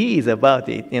uneasy about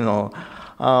it.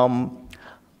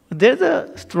 There's a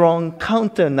strong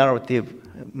counter narrative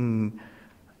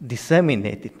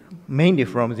disseminated mainly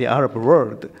from the Arab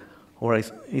world or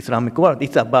Islamic world.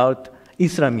 It's about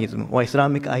Islamism or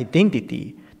Islamic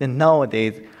identity. Then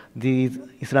nowadays, this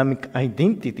Islamic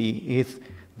identity is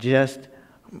just,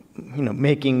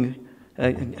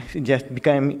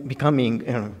 becoming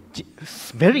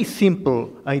very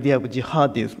simple idea of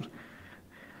jihadism.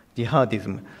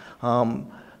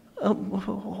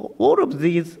 All of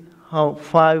these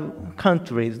 5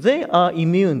 countries, they are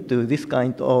immune to this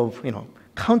kind of,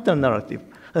 counter narrative.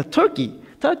 Turkey,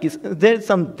 there's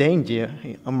some danger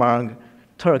among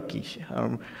Turkish.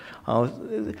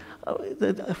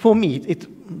 For me, it's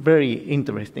very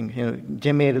interesting.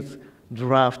 Jamel's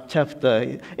draft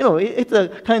chapter. It's a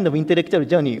kind of intellectual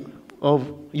journey of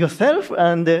yourself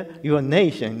and your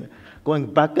nation, going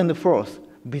back and forth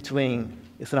between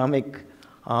Islamic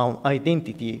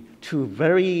identity to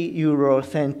very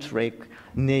Eurocentric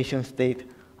nation-state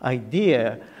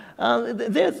idea.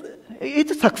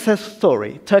 It's a success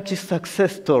story, Turkish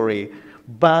success story,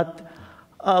 but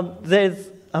there's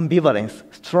ambivalence,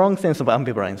 strong sense of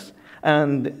ambivalence,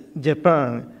 and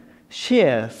Japan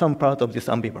shares some part of this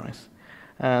ambivalence.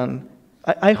 And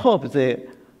I hope that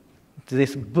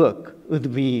this book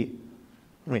would be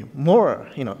more,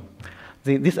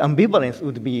 this ambivalence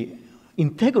would be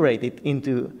integrated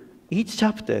into each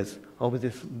chapters of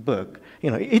this book.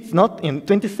 It's not in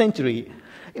 20th century.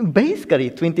 Basically,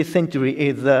 20th century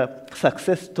is a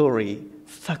success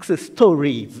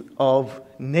stories of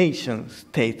nation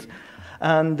states.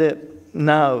 And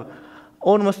now,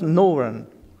 almost no one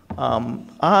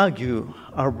argue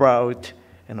about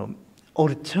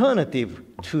alternative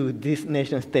to this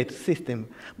nation-state system.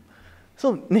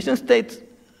 So, nation-states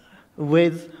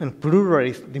with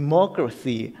pluralist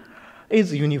democracy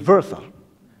is universal.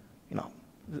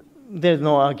 There's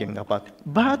no arguing about it.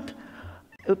 But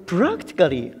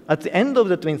practically, at the end of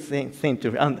the 20th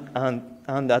century, and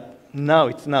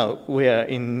now we are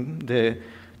in the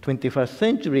 21st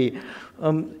century,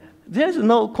 there's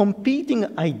no competing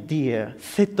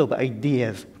set of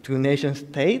ideas to nation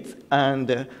states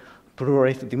and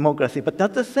pluralist democracy. But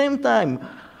at the same time,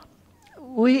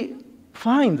 we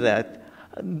find that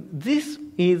this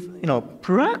is,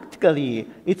 practically,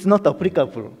 it's not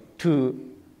applicable to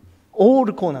all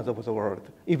corners of the world,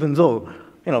 even though,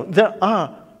 there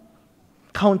are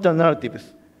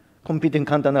counter-narratives, competing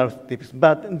counter-narratives,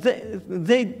 but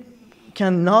they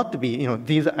cannot be,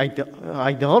 these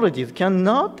ideologies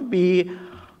cannot be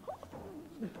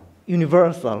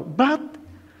universal. But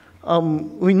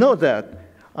we know that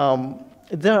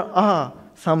there are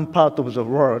some parts of the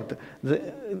world,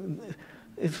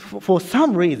 for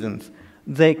some reasons,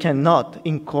 they cannot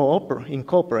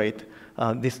incorporate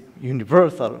this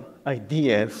universal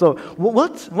idea. So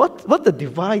what's the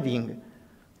dividing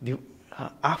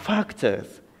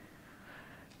factors?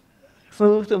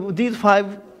 So these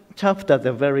 5 chapters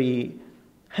are very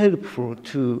helpful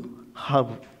to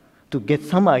get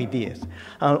some ideas.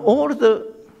 All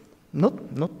the, not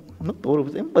all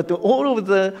of them, but all of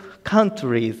the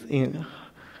countries in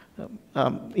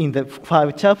the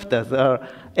 5 chapters are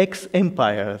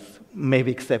ex-empires,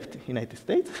 maybe except United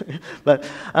States.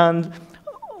 And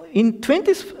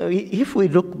if we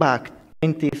look back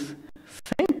 20th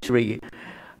century,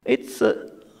 it's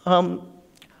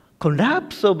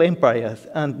collapse of empires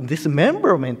and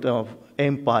dismemberment of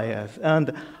empires.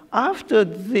 And after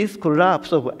this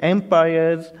collapse of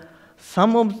empires,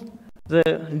 some of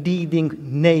the leading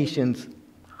nations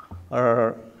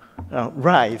are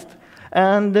rise.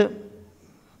 And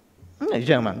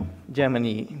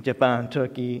Germany, Japan,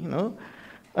 Turkey,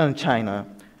 and China,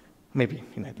 maybe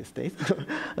United States.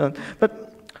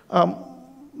 But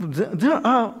there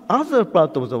are other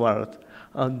parts of the world.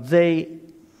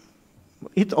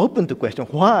 It's open to question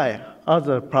why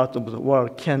other parts of the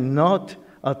world cannot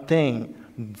attain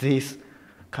this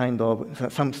kind of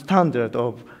some standard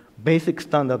of basic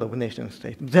standard of nation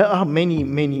state. There are many,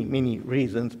 many, many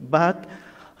reasons, but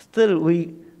still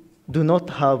we do not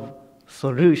have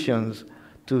solutions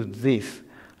to this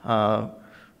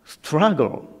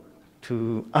struggle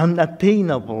to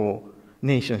unattainable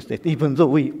nation state, even though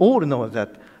we all know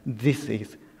that this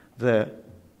is the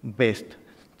best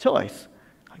choice.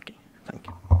 Okay, thank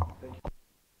you.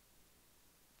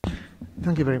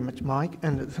 Thank you very much, Mike,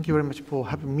 and thank you very much for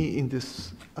having me in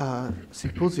this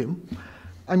symposium.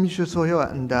 I'm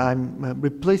Hosoya, and I'm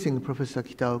replacing Professor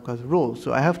Kitaoka's role.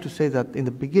 So I have to say that in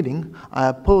the beginning, I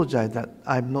apologize that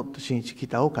I'm not Shinichi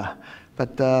Kitaoka.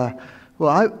 But,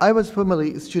 well, I was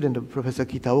formerly a student of Professor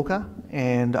Kitaoka,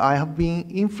 and I have been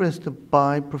influenced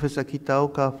by Professor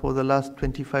Kitaoka for the last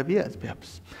 25 years,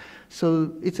 perhaps.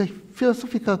 So it's a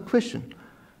philosophical question.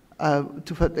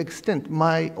 To that extent,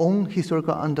 my own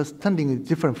historical understanding is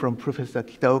different from Professor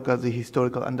Kitaoka's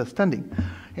historical understanding.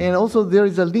 And also there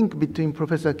is a link between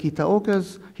Professor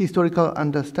Kitaoka's historical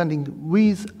understanding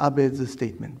with Abe's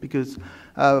statement, because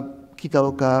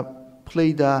Kitaoka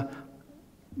played a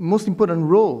most important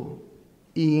role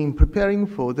in preparing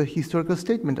for the historical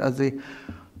statement as the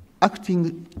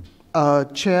acting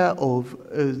chair of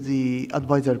the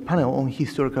advisory panel on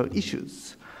historical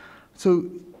issues. So,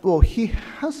 well, he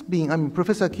has been,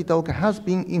 Professor Kitaoka has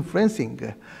been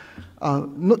influencing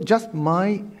not just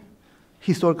my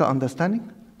historical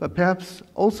understanding, but perhaps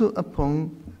also upon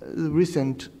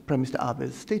recent Prime Minister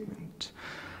Abe's statement.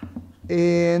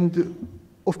 And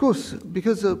of course,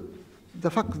 because of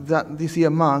the fact that this year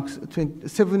marks the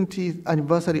 70th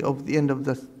anniversary of the end of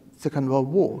the Second World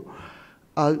War,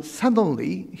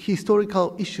 suddenly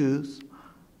historical issues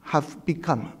have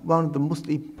become one of the most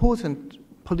important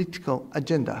political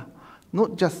agenda.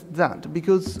 Not just that,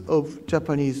 because of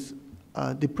Japanese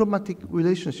diplomatic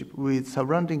relationship with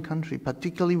surrounding country,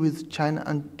 particularly with China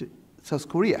and South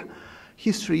Korea.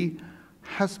 History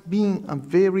has been a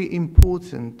very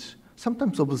important,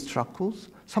 sometimes obstacles,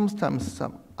 sometimes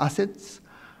some assets,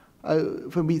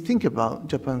 when we think about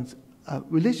Japan's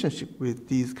relationship with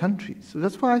these countries. So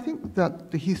that's why I think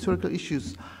that the historical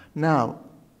issues now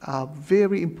are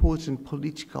very important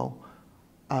political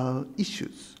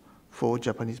issues for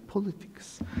Japanese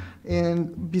politics.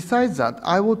 And besides that,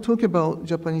 I will talk about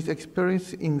Japanese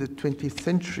experience in the 20th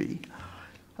century.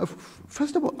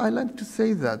 First of all, I'd like to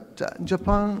say that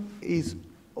Japanese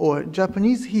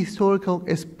historical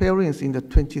experience in the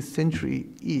 20th century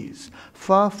is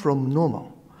far from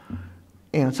normal.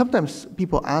 And sometimes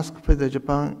people ask whether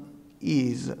Japan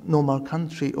is a normal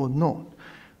country or not.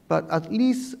 But at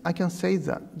least I can say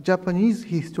that Japanese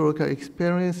historical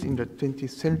experience in the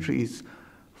 20th century is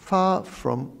far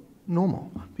from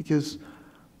normal, because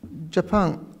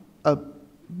Japan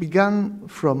began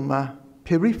from a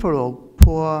peripheral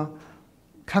poor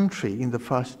country in the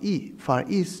Far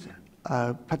East,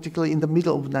 particularly in the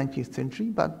middle of the 19th century.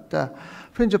 But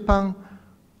when Japan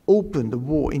opened the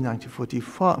war in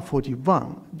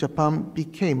 1941, Japan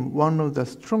became one of the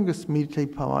strongest military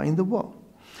power in the world.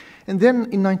 And then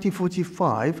in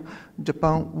 1945,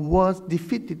 Japan was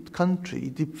defeated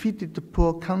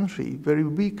poor country, very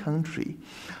weak country.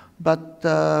 But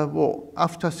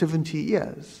after 70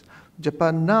 years,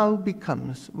 Japan now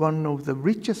becomes one of the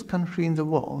richest countries in the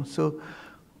world. So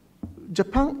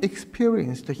Japan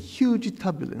experienced a huge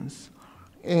turbulence.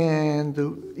 And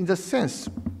in the sense,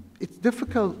 it's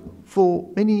difficult for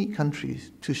many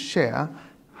countries to share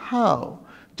how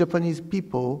Japanese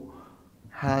people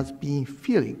has been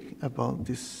feeling about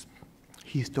this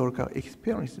historical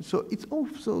experience. So it's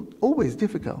also always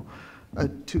difficult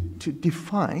to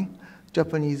define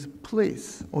Japanese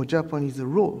place or Japanese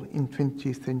role in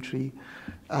 20th century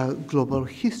global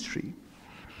history.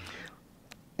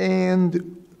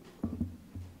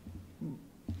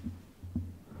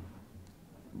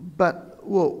 But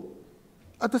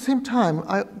at the same time,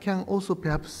 I can also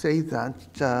perhaps say that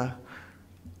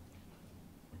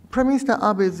Prime Minister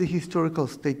Abe's historical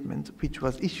statement, which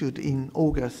was issued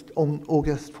on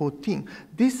August 14,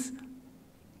 this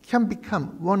can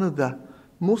become one of the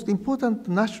most important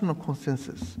national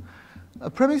consensus.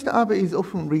 Prime Minister Abe is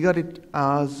often regarded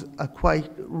as a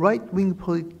quite right-wing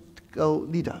political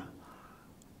leader,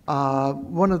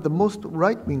 one of the most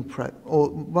right-wing or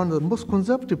one of the most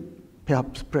conservative,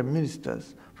 perhaps, prime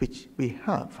ministers which we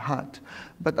have had.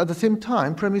 But at the same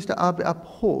time, Prime Minister Abe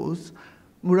upholds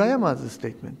Murayama's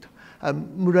statement.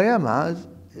 Murayama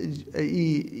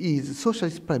is a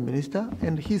socialist prime minister,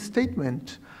 and his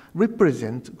statement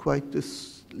represents quite a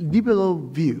liberal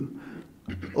view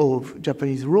of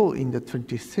Japanese role in the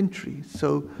 20th century.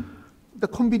 So the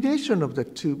combination of the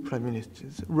two prime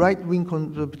ministers, right-wing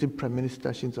conservative Prime Minister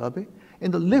Shinzo Abe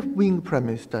and the left-wing Prime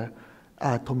Minister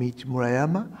Tomiichi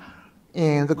Murayama,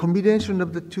 and the combination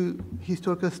of the two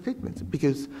historical statements,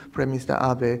 because Prime Minister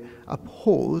Abe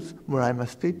upholds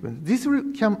Murayama's statement, this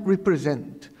can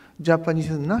represent Japanese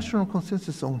national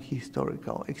consensus on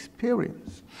historical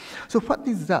experience. So what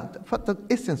is that? What the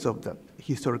essence of that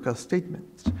historical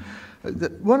statement?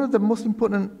 One of the most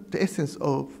important essence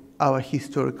of our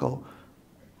historical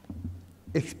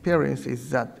experience is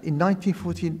that in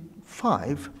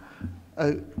 1945,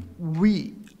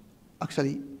 we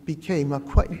actually became a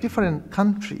quite different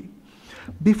country.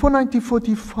 Before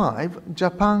 1945,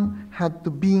 Japan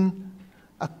had been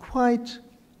a quite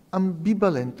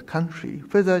ambivalent country,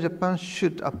 whether Japan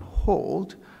should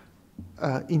uphold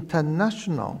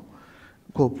international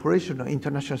cooperation or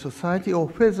international society, or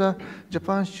whether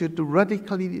Japan should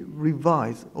radically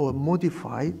revise or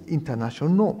modify international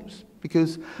norms,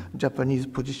 because Japanese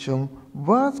position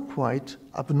was quite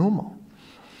abnormal.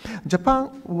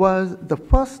 Japan was the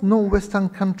first non-Western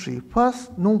country,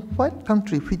 first non-white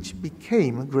country which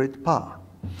became a great power,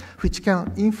 which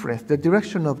can influence the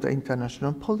direction of the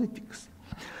international politics.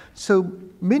 So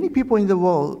many people in the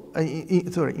world,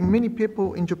 many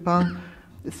people in Japan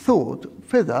thought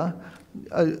whether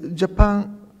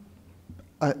Japan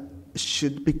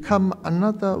should become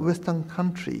another Western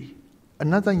country,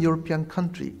 another European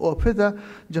country, or whether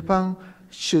Japan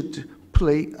should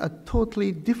play a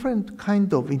totally different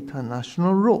kind of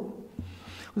international role.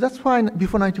 That's why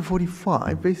before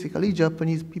 1945, basically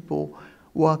Japanese people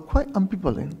were quite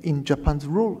ambivalent in Japan's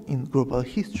role in global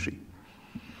history.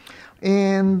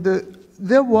 And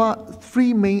there were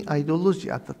three main ideologies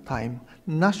at the time: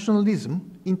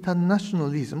 nationalism,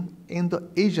 internationalism, and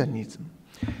Asianism.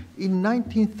 In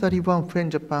 1931,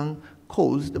 when Japan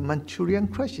caused the Manchurian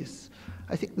crisis,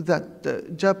 I think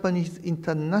that Japanese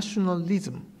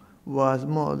internationalism was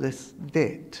more or less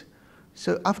dead.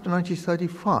 So after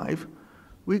 1935,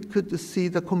 we could see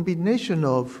the combination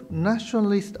of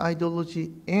nationalist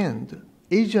ideology and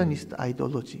Asianist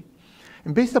ideology.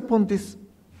 And based upon this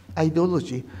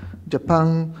ideology,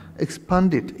 Japan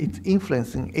expanded its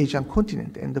influence in Asian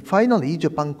continent, and finally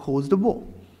Japan caused the war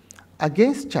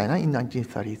against China in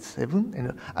 1937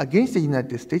 and against the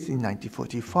United States in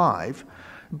 1945.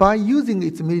 By using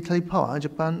its military power,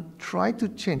 Japan tried to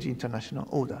change international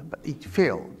order, but it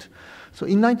failed. So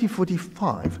in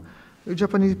 1945, the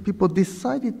Japanese people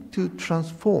decided to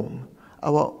transform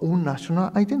our own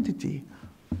national identity.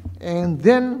 And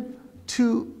then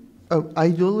two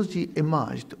ideologies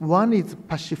emerged. One is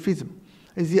pacifism,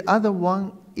 and the other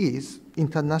one is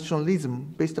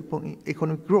internationalism based upon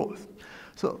economic growth.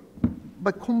 So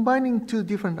by combining two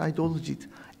different ideologies,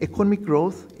 economic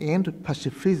growth and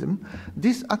pacifism,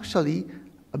 this actually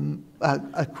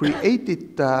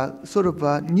created sort of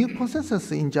a new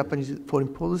consensus in Japanese foreign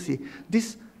policy.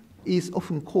 This is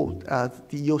often called as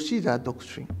the Yoshida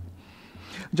Doctrine.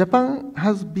 Japan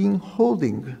has been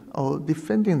holding or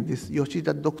defending this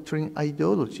Yoshida Doctrine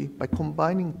ideology by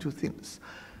combining two things.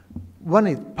 One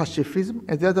is pacifism,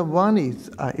 and the other one is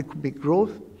economic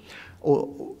growth.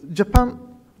 Japan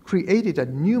created a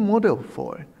new model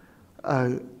for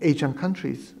Asian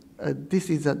countries. This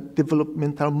is a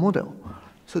developmental model.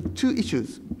 So two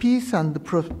issues, peace and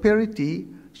prosperity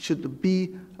should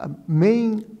be a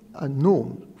main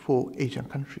norm for Asian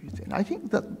countries. And I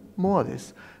think that more or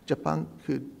less Japan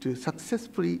could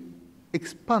successfully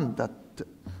expand that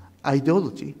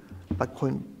ideology by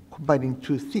combining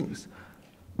two things,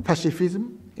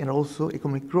 pacifism and also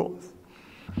economic growth.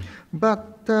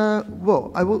 But,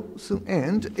 well, I will soon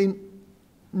end.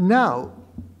 Now,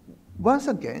 once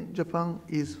again, Japan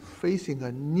is facing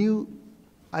a new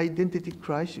identity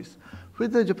crisis,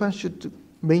 whether Japan should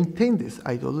maintain this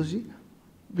ideology,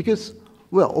 because,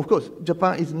 well, of course,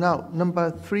 Japan is now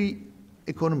 #3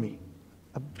 economy,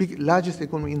 largest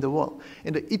economy in the world,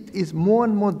 and it is more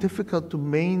and more difficult to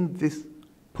maintain this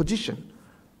position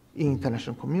in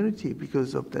international community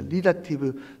because of the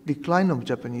relative decline of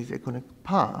Japanese economic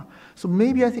power. So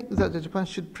maybe I think that Japan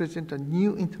should present a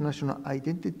new international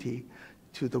identity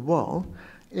to the world.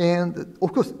 And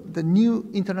of course, the new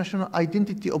international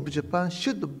identity of Japan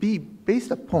should be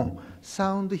based upon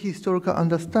sound historical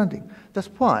understanding. That's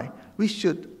why we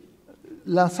should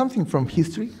learn something from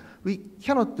history. We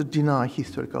cannot deny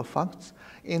historical facts.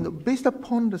 And based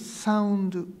upon the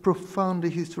sound, profound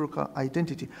historical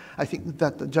identity, I think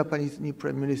that the Japanese new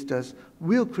prime ministers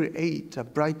will create a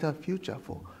brighter future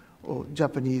for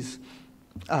Japanese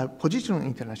position in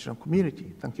international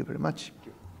community. Thank you very much.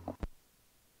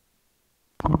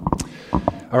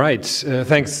 All right,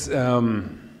 thanks.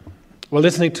 Well,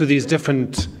 listening to these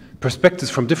different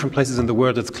perspectives from different places in the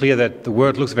world, it's clear that the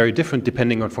world looks very different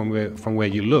depending on from where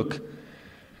you look.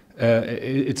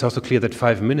 It's also clear that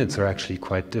 5 minutes are actually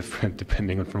quite different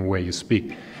depending on from where you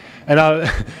speak. And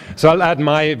I'll add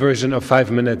my version of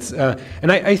 5 minutes.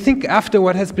 And I think after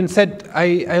what has been said,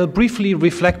 I'll briefly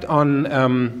reflect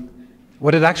on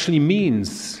what it actually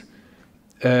means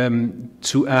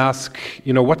to ask,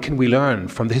 what can we learn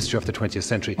from the history of the 20th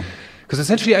century? Because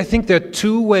essentially, I think there are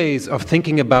two ways of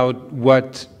thinking about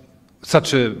what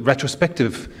such a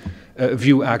retrospective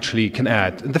view actually can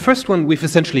add. And the first one we've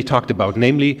essentially talked about,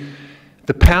 namely,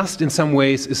 the past in some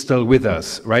ways is still with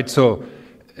us, right? So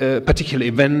particular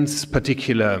events,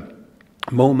 particular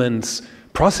moments,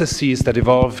 processes that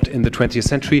evolved in the 20th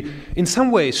century in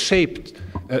some ways shaped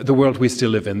the world we still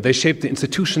live in. They shaped the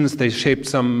institutions, they shaped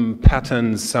some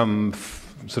patterns, some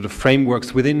sort of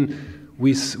frameworks within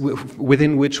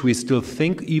which we still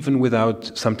think, even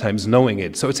without sometimes knowing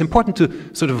it. So it's important to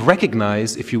sort of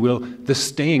recognize, if you will, the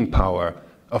staying power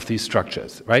of these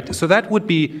structures, right? So that would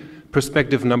be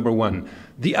perspective number one.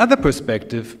 The other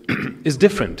perspective is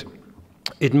different.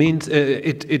 It means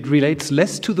it relates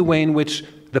less to the way in which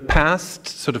the past,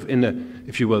 sort of in a,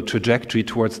 if you will, trajectory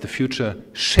towards the future,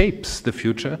 shapes the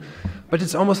future, but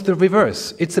it's almost the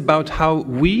reverse. It's about how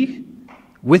we,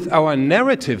 with our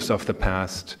narratives of the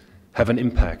past, have an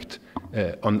impact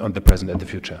on the present and the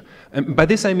future. And by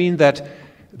this I mean that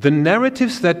the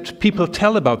narratives that people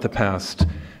tell about the past,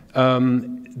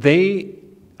 they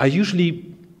are usually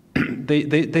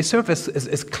they serve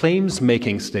as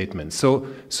claims-making statements. So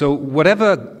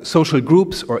whatever social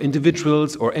groups or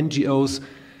individuals or NGOs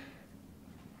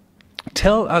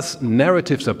tell us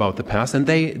narratives about the past, and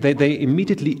they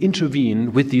immediately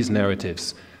intervene with these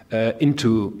narratives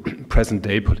into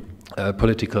present-day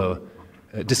political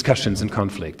discussions and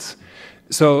conflicts.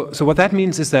 So what that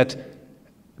means is that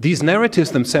these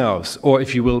narratives themselves, or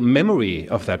if you will, memory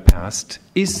of that past,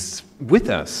 is with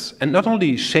us, and not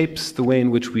only shapes the way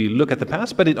in which we look at the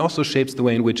past, but it also shapes the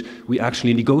way in which we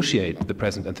actually negotiate the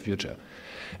present and the future.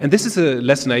 And this is a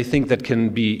lesson, I think, that can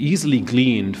be easily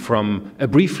gleaned from a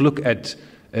brief look at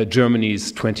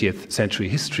Germany's 20th century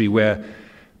history, where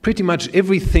pretty much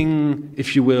everything,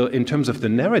 if you will, in terms of the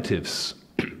narratives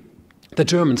the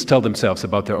Germans tell themselves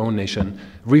about their own nation,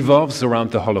 revolves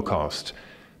around the Holocaust.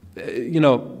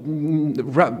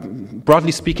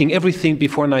 Broadly speaking, everything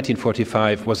before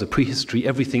 1945 was a prehistory.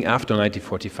 Everything after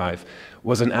 1945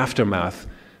 was an aftermath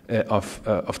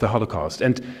of the Holocaust.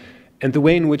 And the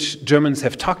way in which Germans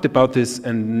have talked about this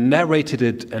and narrated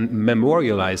it and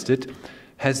memorialized it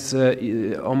has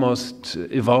almost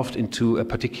evolved into a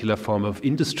particular form of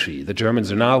industry. The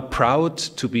Germans are now proud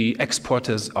to be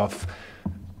exporters of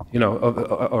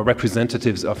or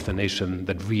representatives of the nation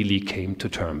that really came to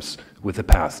terms with the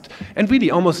past. And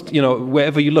really almost,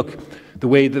 wherever you look, the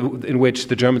way in which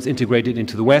the Germans integrated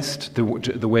into the West, the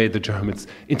way the Germans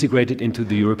integrated into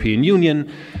the European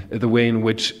Union, the way in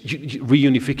which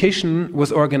reunification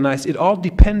was organized, it all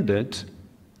depended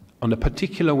on a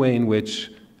particular way in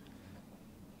which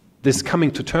this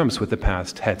coming to terms with the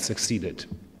past had succeeded.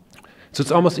 So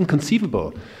it's almost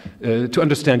inconceivable to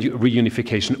understand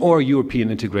reunification or European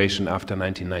integration after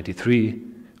 1993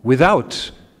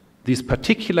 without these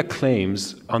particular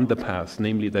claims on the past,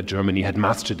 namely that Germany had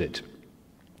mastered it.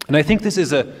 And I think this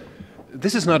is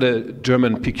not a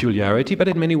German peculiarity, but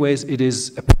in many ways it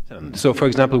is a pattern. So, for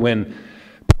example, when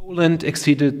Poland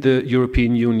acceded the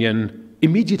European Union,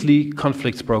 immediately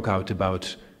conflicts broke out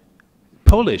about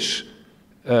Polish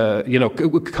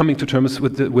coming to terms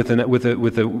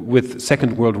with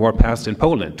Second World War past in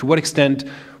Poland. To what extent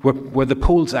were the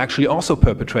Poles actually also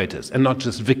perpetrators and not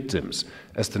just victims,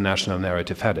 as the national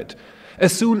narrative had it?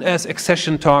 As soon as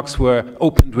accession talks were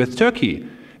opened with Turkey,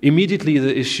 immediately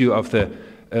the issue of the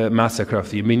massacre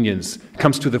of the Armenians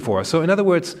comes to the fore. So in other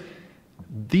words,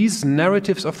 these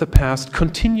narratives of the past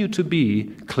continue to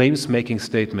be claims-making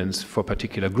statements for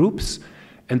particular groups,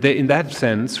 and they, in that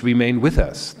sense, remain with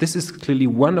us. This is clearly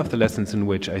one of the lessons in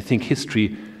which I think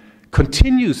history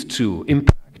continues to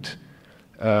impact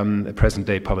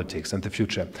present-day politics and the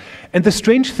future. And the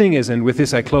strange thing is, and with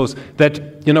this I close,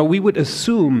 that we would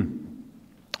assume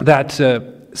that,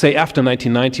 say, after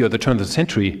 1990 or the turn of the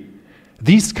century,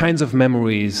 these kinds of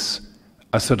memories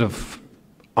are sort of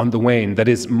on the wane. That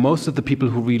is, most of the people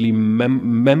who really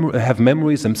have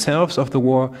memories themselves of the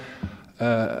war,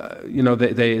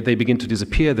 they begin to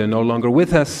disappear. They're no longer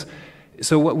with us.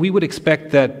 So what we would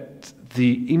expect that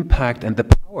the impact and the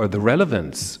power, the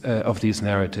relevance of these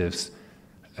narratives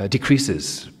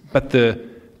decreases. But the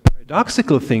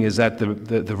paradoxical thing is that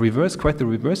the reverse, quite the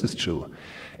reverse, is true.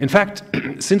 In fact,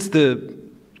 since the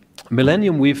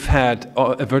millennium, we've had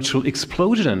a virtual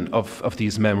explosion of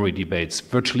these memory debates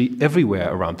virtually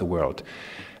everywhere around the world.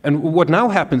 And what now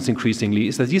happens increasingly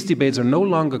is that these debates are no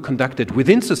longer conducted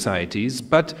within societies,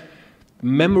 but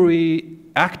memory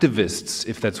activists,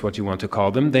 if that's what you want to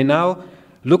call them, they now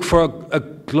look for a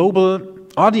global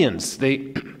audience.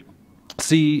 They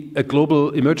see a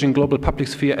emerging global public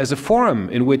sphere as a forum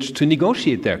in which to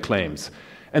negotiate their claims.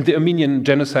 And the Armenian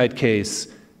genocide case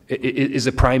is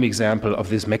a prime example of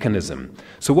this mechanism.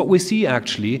 So what we see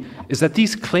actually is that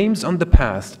these claims on the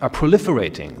past are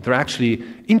proliferating. They're actually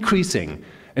increasing.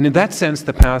 And in that sense,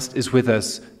 the past is with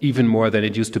us even more than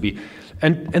it used to be.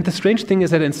 And the strange thing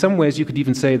is that in some ways you could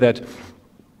even say that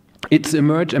it's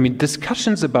emerged,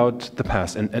 discussions about the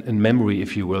past and memory,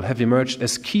 if you will, have emerged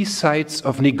as key sites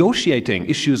of negotiating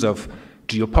issues of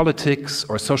geopolitics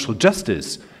or social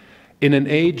justice in an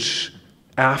age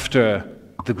after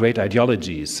the great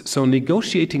ideologies. So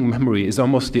negotiating memory is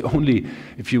almost the only,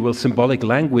 if you will, symbolic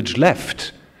language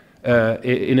left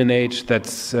in an age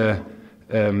that's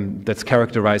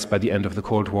characterized by the end of the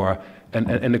Cold War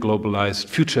and a globalized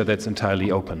future that's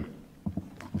entirely open.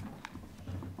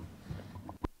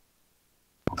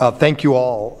 Thank you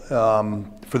all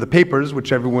for the papers,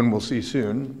 which everyone will see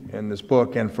soon in this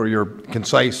book, and for your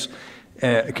concise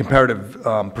comparative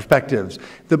perspectives.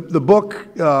 The book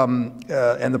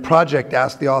and the project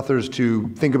asked the authors to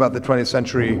think about the 20th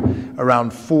century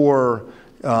around four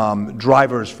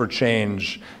drivers for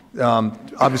change.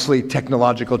 Obviously,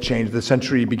 technological change. The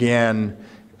century began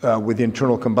with the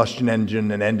internal combustion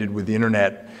engine and ended with the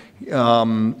internet.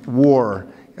 War.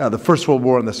 The First World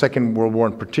War and the Second World War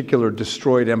in particular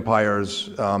destroyed empires,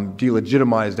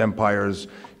 delegitimized empires,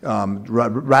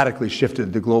 radically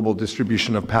shifted the global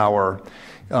distribution of power.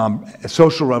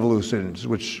 Social revolutions,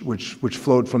 which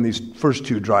flowed from these first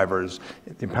two drivers,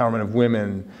 the empowerment of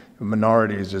women,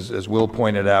 minorities, as Will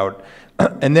pointed out,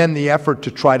 and then the effort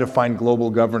to try to find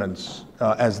global governance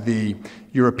as the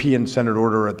European-centered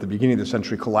order at the beginning of the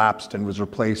century collapsed and was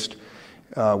replaced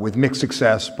with mixed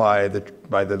success by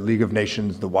the League of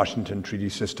Nations, the Washington Treaty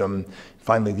System,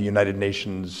 finally the United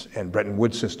Nations and Bretton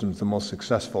Woods systems, the most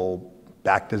successful,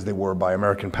 backed as they were by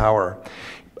American power.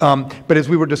 But as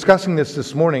we were discussing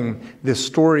this morning, this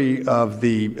story of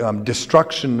the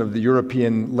destruction of the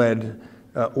European-led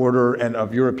order and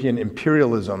of European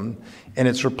imperialism and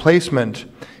its replacement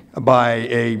by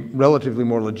a relatively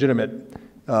more legitimate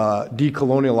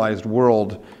decolonialized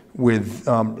world with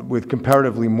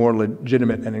comparatively more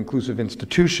legitimate and inclusive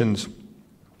institutions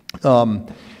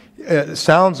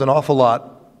sounds an awful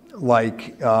lot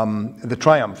like the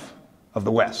triumph of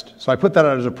the West. So I put that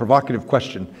out as a provocative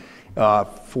question.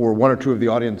 for one or two of the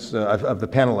audience, of the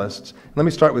panelists. Let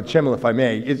me start with Cemil, if I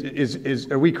may.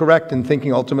 Are we correct in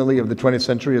thinking ultimately of the 20th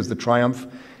century as the triumph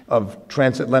of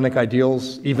transatlantic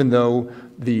ideals, even though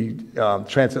the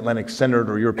transatlantic centered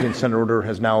or European centered order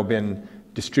has now been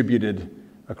distributed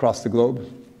across the globe?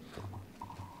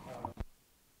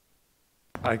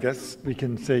 I guess we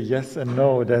can say yes and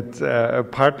no, that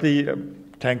partly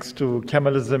thanks to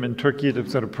Kemalism in Turkey, the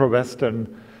sort of pro-Western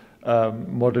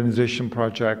modernization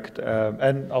project,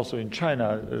 and also in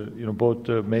China, both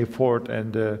the May 4th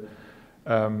and the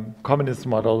communist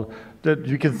model, that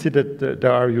you can see that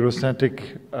there are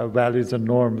Eurocentric values and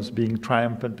norms being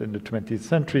triumphant in the 20th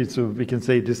century. So we can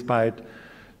say despite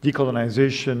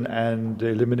decolonization and the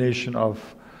elimination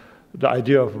of the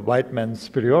idea of white man's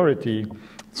superiority,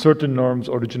 certain norms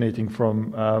originating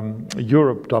from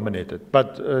Europe dominated.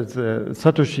 But as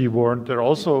Satoshi warned, there are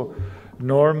also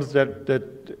norms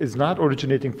that is not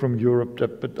originating from Europe,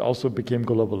 but also became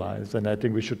globalized. And I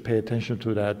think we should pay attention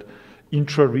to that.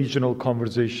 Intra-regional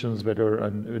conversations, whether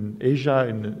in Asia,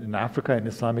 in Africa, in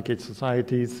Islamic age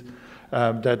societies,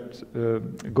 that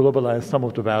globalize some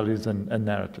of the values and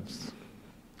narratives.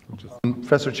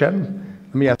 Professor Chen,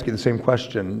 let me ask you the same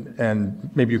question, and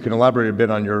maybe you can elaborate a bit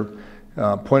on your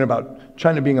point about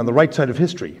China being on the right side of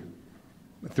history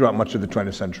throughout much of the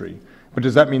 20th century. But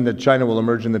does that mean that China will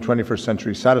emerge in the 21st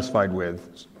century satisfied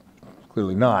with,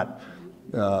 clearly not,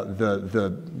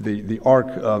 the arc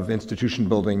of institution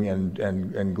building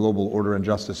and global order and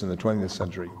justice in the 20th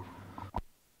century?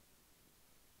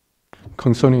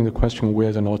 Concerning the question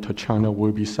whether or not China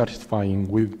will be satisfying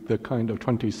with the kind of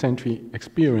 20th century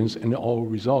experience and all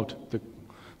result,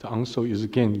 the answer is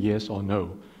again yes or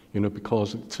no.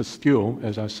 Because it's still,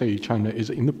 as I say, China is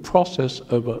in the process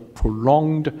of a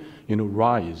prolonged,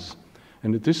 rise.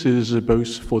 And this is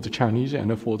both for the Chinese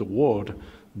and for the world.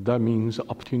 That means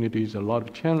opportunities, a lot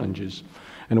of challenges.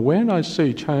 And when I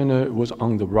say China was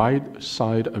on the right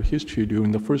side of history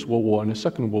during the First World War and the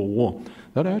Second World War,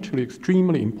 that actually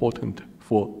extremely important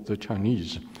for the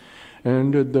Chinese.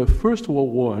 And the First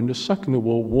World War and the Second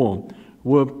World War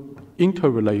were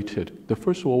interrelated. The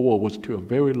First World War was to a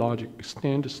very large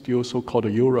extent still so-called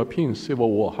European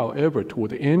Civil War. However,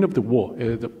 toward the end of the war,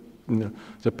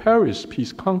 the Paris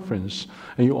Peace Conference,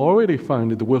 and you already find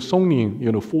the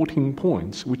Wilsonian 14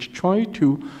 points, which try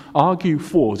to argue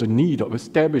for the need of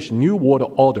establish new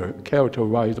world order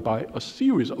characterized by a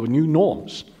series of new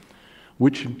norms,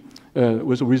 which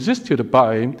was resisted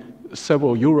by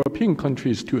several European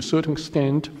countries to a certain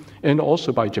extent, and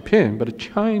also by Japan, but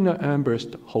China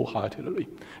embraced wholeheartedly.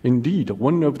 Indeed,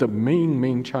 one of the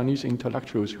main Chinese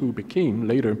intellectuals who became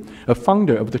later a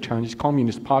founder of the Chinese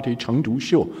Communist Party, Cheng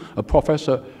Duxiu, a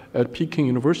professor at Peking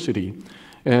University,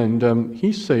 and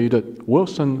he said that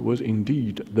Wilson was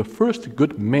indeed the first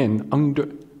good man under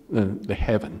the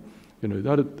heaven.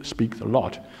 That speaks a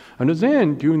lot. And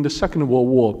then, during the Second World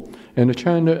War, and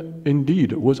China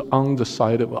indeed was on the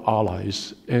side of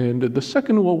allies. And the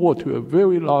Second World War, to a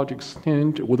very large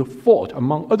extent, was fought,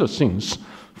 among other things,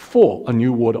 for a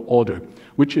new world order,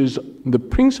 which is the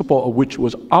principle of which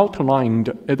was outlined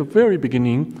at the very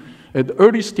beginning, at the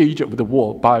early stage of the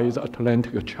war, by the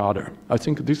Atlantic Charter. I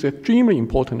think this is extremely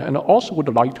important, and I also would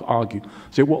like to argue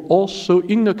there were also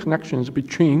interconnections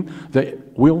between the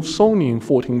Wilsonian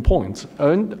 14 points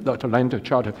and the Atlantic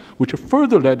Charter, which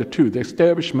further led to the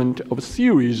establishment of a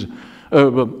series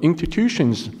of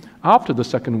institutions after the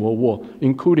Second World War,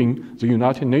 including the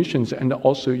United Nations and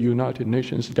also United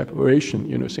Nations Declaration,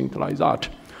 things like that.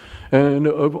 And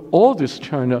of all this,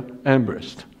 China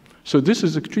embraced. So this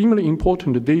is extremely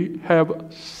important. They have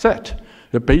set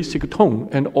the basic tone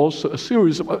and also a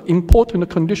series of important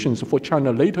conditions for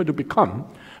China later to become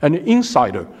an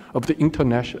insider of the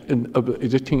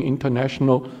existing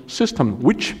international system,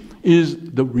 which is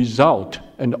the result,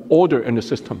 and the order and the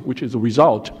system, which is the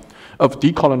result of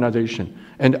decolonization.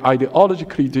 And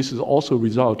ideologically, this is also a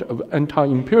result of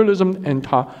anti-imperialism,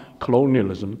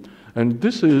 anti-colonialism. And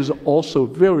this is also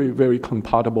very, very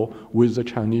compatible with the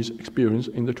Chinese experience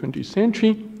in the 20th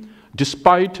century,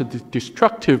 despite the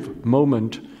destructive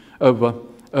moment of a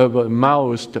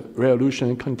Maoist revolution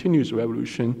and continuous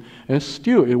revolution. And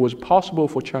still, it was possible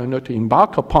for China to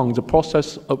embark upon the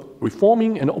process of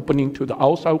reforming and opening to the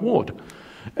outside world,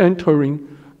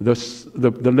 entering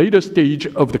the later stage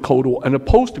of the Cold War and the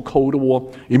post-Cold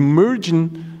War,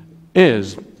 emerging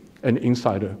as an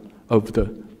insider of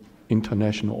the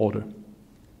international order.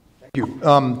 Thank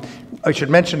you. I should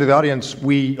mention to the audience,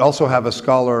 we also have a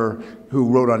scholar who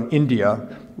wrote on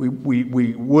India.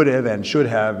 We would have and should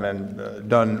have and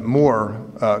done more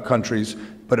countries,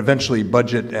 but eventually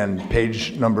budget and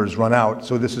page numbers run out.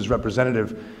 So this is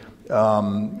representative.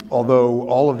 although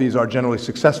all of these are generally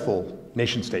successful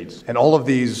nation states. And all of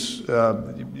these,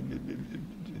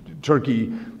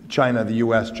 Turkey, China, the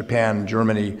US, Japan,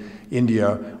 Germany,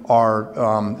 India,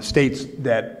 are states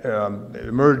that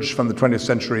emerged from the 20th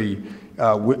century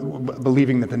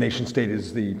believing that the nation state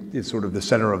is sort of the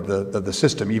center of the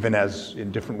system, even as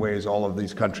in different ways all of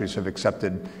these countries have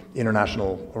accepted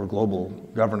international or global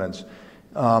governance.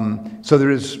 So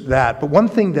there is that. But one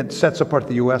thing that sets apart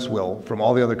the US, Will, from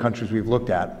all the other countries we've looked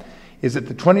at, is that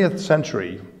the 20th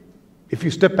century, if you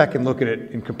step back and look at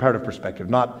it in comparative perspective,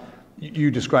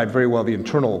 you described very well the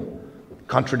internal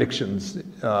contradictions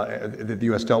that the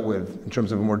US dealt with in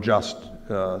terms of a more just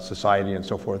society and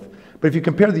so forth. But if you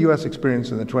compare the US experience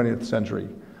in the 20th century,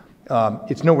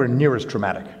 it's nowhere near as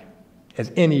traumatic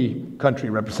as any country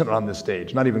represented on this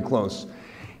stage, not even close.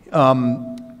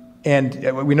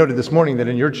 And we noted this morning that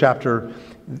in your chapter,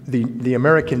 the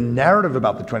American narrative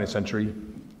about the 20th century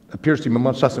appears to be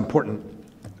much less important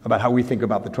about how we think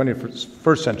about the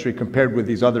 21st century compared with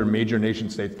these other major nation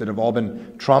states that have all been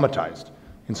traumatized,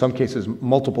 in some cases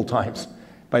multiple times,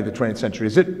 by the 20th century.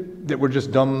 Is it that we're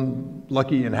just dumb,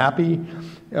 lucky, and happy?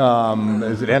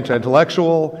 Is it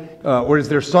anti-intellectual? Or is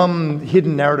there some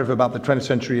hidden narrative about the 20th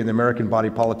century and the American body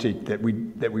politic that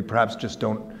we perhaps just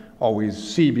don't always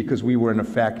see because we were, in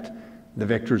effect, the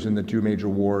victors in the two major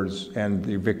wars and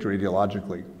the victor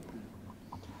ideologically?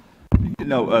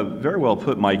 No, very well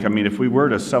put, Mike. I mean, if we were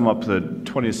to sum up the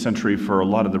 20th century for a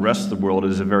lot of the rest of the world,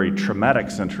 it is a very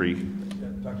traumatic century.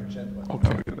 Dr. Chen.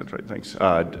 Okay, that's right, thanks.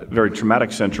 Very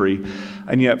traumatic century,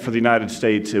 and yet for the United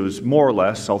States, it was more or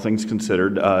less, all things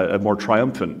considered, a more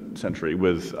triumphant century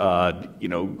with,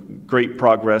 great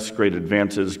progress, great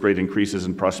advances, great increases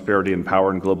in prosperity and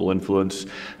power and global influence,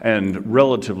 and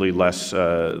relatively less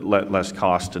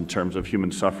cost in terms of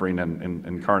human suffering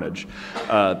and carnage.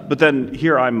 But then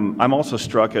here I'm also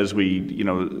struck as we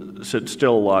sit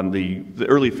still on the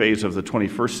early phase of the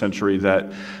 21st century that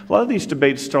a lot of these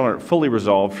debates still aren't fully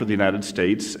resolved for the United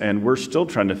States, and we're still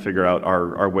trying to figure out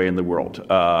our way in the world.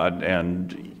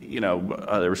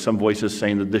 There were some voices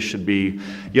saying that this should be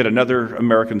yet another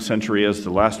American century as the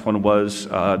last one was.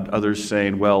 Others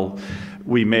saying, well,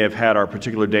 we may have had our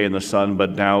particular day in the sun,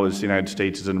 but now as the United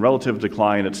States is in relative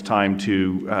decline, it's time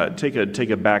to take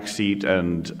a back seat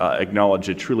and acknowledge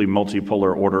a truly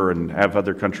multipolar order and have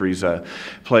other countries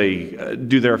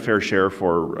do their fair share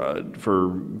for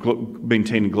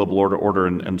maintaining global order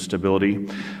and stability.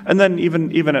 And then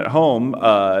even at home,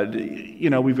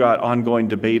 we've got ongoing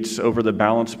debates over the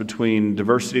balance between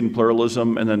diversity and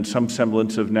pluralism, and then some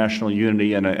semblance of national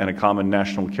unity and a common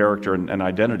national character and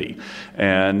identity.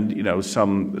 And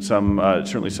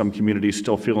certainly some communities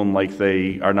still feeling like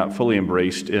they are not fully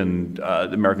embraced in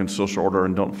the American social order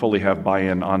and don't fully have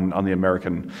buy-in on the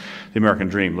American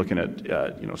dream. Looking at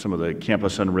some of the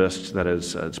campus unrest that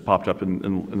has popped up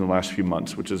in the last few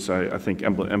months, which is I think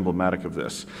emblematic of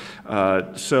this.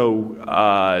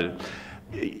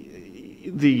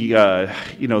 The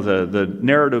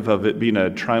narrative of it being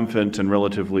a triumphant and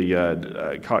relatively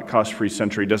cost-free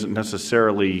century doesn't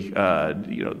necessarily,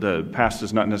 the past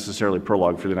is not necessarily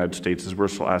prologue for the United States, as we're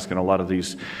still asking a lot of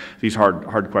these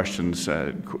hard questions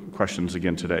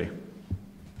again today.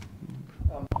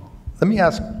 Let me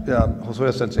ask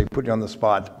Hosoya Sensei, put you on the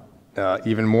spot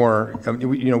even more.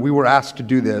 We were asked to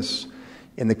do this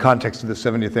in the context of the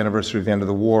 70th anniversary of the end of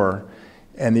the war.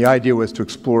 And the idea was to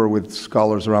explore with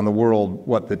scholars around the world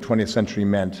what the 20th century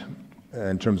meant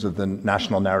in terms of the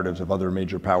national narratives of other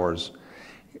major powers.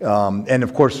 And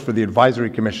of course, for the advisory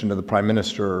commission to the Prime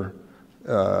Minister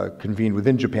convened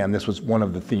within Japan, this was one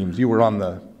of the themes. You were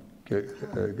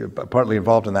partly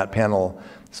involved in that panel,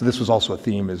 so this was also a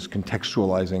theme, is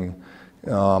contextualizing.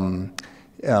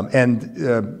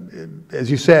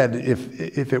 As you said,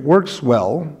 if it works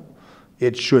well,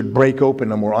 it should break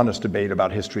open a more honest debate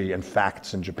about history and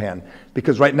facts in Japan.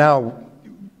 Because right now,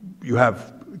 you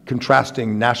have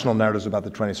contrasting national narratives about the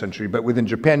 20th century, but within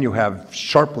Japan, you have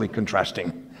sharply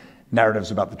contrasting narratives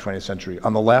about the 20th century.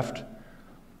 On the left,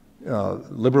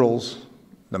 liberals,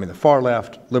 the far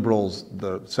left, liberals,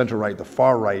 the center-right, the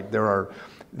far right, there are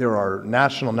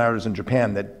national narratives in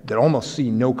Japan that almost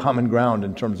see no common ground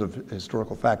in terms of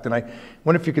historical fact. And I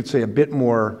wonder if you could say a bit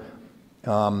more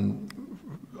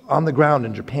on the ground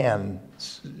in Japan,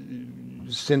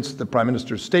 since the Prime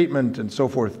Minister's statement and so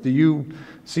forth, do you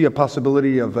see a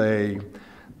possibility of a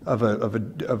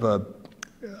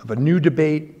new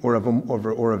debate or of an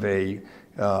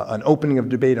opening of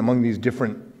debate among these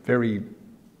different, very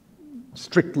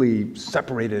strictly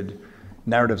separated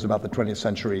narratives about the 20th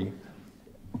century?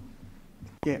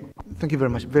 Yeah, thank you very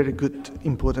much. Very good,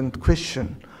 important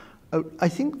question. I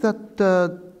think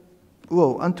that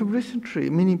Well, until recently,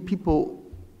 many people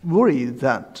worried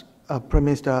that Prime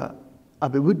Minister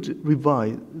Abe would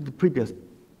revise the previous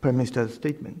Prime Minister's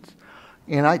statements.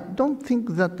 And I don't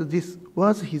think that this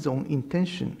was his own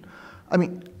intention. I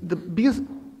mean, the biggest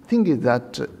thing is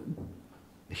that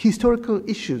historical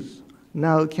issues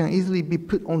now can easily be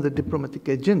put on the diplomatic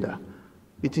agenda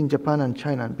between Japan and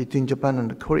China, between Japan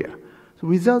and Korea. So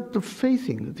without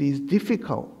facing these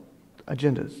difficult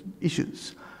agendas,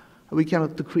 issues, we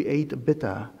cannot create a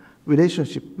better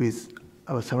relationship with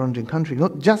our surrounding country,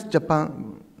 not just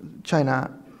Japan,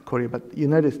 China, Korea, but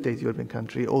United States, European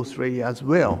country, Australia as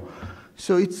well.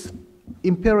 So it's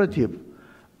imperative.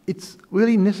 It's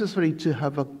really necessary to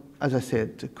have, as I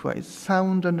said, quite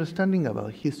sound understanding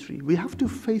about history. We have to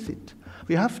face it.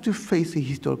 We have to face the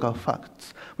historical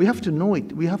facts. We have to know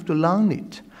it. We have to learn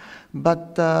it.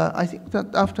 But I think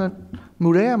that after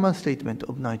Murayama's statement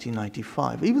of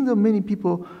 1995, even though many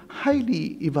people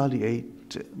highly evaluate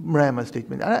Murayama's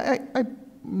statement, I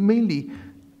mainly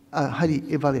highly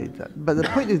evaluate that. But the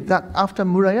point is that after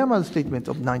Murayama's statement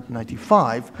of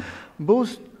 1995,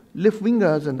 both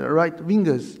left-wingers and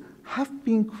right-wingers have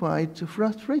been quite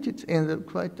frustrated and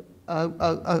quite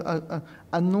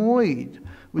annoyed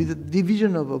with the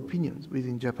division of opinions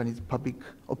within Japanese public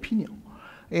opinion.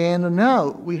 And now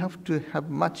we have to have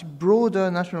much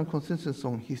broader national consensus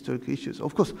on historical issues.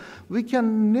 Of course, we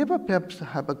can never perhaps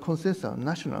have a consensus,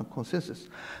 national consensus,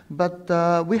 but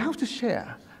we have to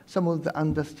share some of the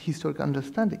historical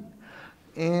understanding.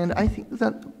 And I think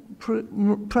that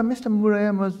Prime Minister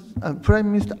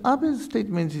Prime Minister Abe's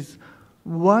statement is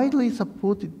widely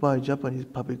supported by Japanese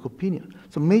public opinion.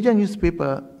 So major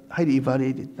newspaper highly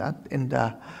evaluated that, and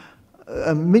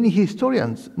many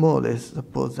historians more or less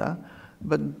support that.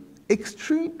 But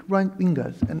extreme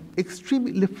right-wingers and extreme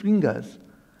left-wingers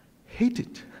hate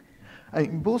it. I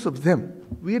mean, both of them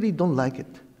really don't like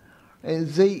it. And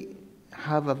they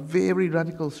have a very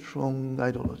radical, strong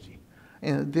ideology.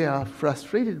 And they are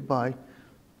frustrated by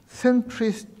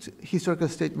centrist historical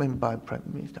statement by Prime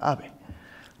Minister Abe.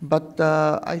 But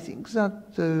I think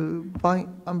that by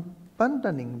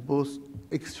abandoning both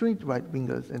extreme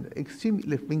right-wingers and extreme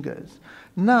left-wingers,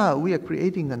 now we are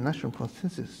creating a national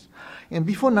consensus. And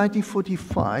before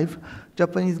 1945,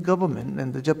 Japanese government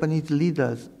and the Japanese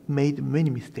leaders made many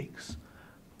mistakes.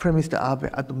 Prime Minister Abe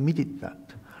admitted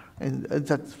that. And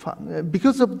that's fun.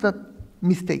 Because of that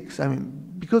mistakes, I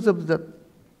mean, because of the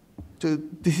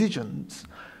decisions,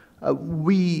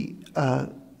 we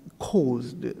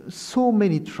caused so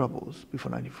many troubles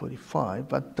before 1945.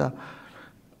 But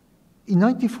in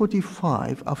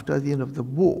 1945, after the end of the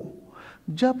war,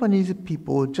 Japanese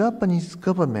people, Japanese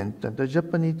government, and the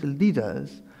Japanese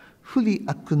leaders fully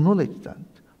acknowledged that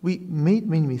we made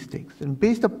many mistakes. And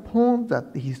based upon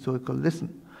that historical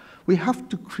lesson, we have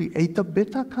to create a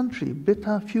better country,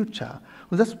 better future.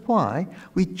 Well, that's why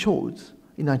we chose,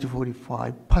 in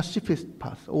 1945, pacifist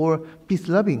path or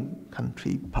peace-loving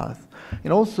country path.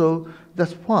 And also,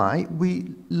 that's why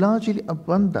we largely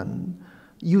abandoned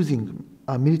using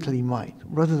military might.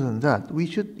 Rather than that, we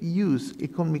should use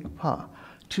economic power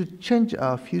to change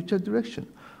our future direction.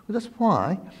 Well, that's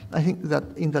why I think that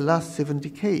in the last 7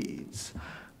 decades,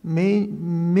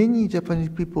 many Japanese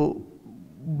people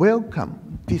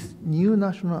welcome this new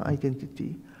national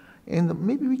identity, and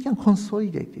maybe we can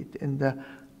consolidate it. And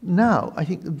now I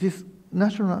think this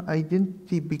national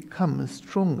identity becomes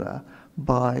stronger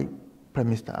by Prime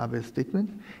Minister Abe's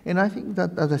statement. And I think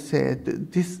that, as I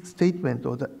said, this statement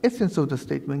or the essence of the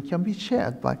statement can be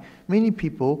shared by many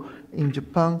people in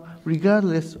Japan,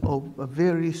 regardless of a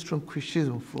very strong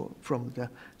criticism from the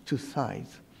two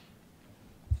sides.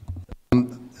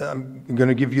 I'm going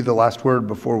to give you the last word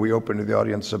before we open to the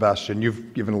audience, Sebastian.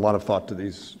 You've given a lot of thought to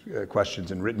these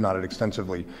questions and written on it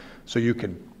extensively, so you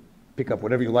can pick up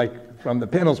whatever you like from the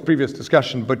panel's previous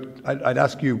discussion. But I'd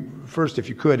ask you first, if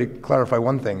you could, clarify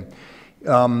one thing.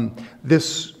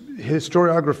 This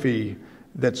historiography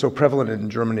that's so prevalent in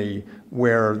Germany,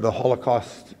 where the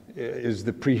Holocaust is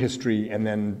the prehistory, and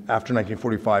then after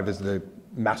 1945 is the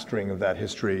mastering of that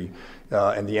history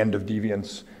and the end of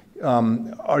deviance.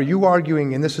 Are you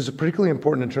arguing, and this is particularly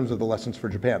important in terms of the lessons for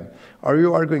Japan, are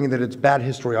you arguing that it's bad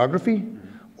historiography,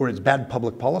 or it's bad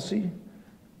public policy,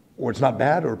 or it's not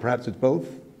bad, or perhaps it's both?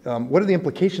 What are the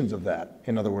implications of that,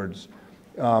 in other words,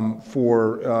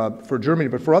 for Germany,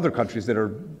 but for other countries that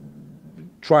are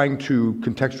trying to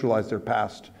contextualize their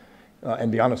past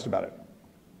and be honest about it?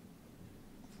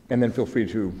 And then feel free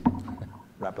to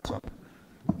wrap us up.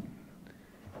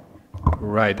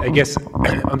 Right. I guess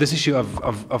on this issue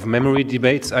of memory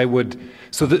debates, I would...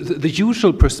 So the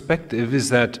usual perspective is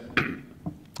that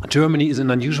Germany is an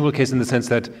unusual case in the sense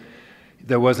that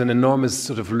there was an enormous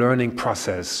sort of learning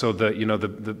process. So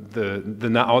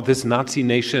this Nazi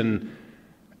nation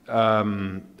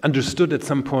understood at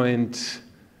some point,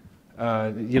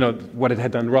 what it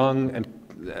had done wrong, and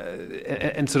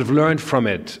sort of learned from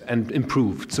it and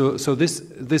improved. So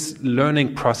this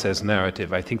learning process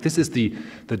narrative, I think this is the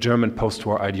German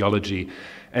post-war ideology.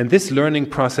 And this learning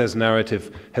process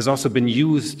narrative has also been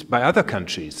used by other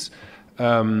countries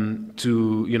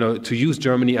to use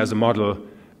Germany as a model.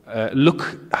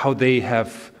 Look how they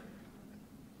have,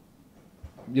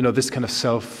 this kind of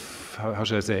how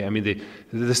should I say? I mean,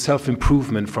 the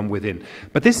self-improvement from within.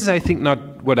 But this is, I think,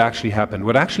 not what actually happened.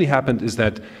 What actually happened is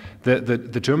that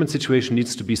the German situation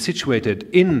needs to be situated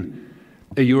in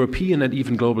a European and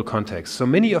even global context. So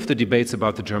many of the debates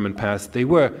about the German past, they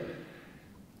were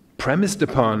premised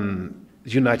upon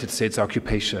United States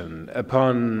occupation,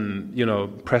 upon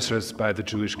pressures by the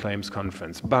Jewish Claims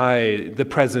Conference, by the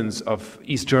presence of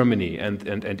East Germany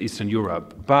and Eastern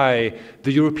Europe, by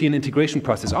the European integration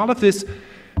process. All of this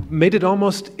made it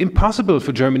almost impossible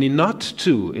for Germany not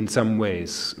to, in some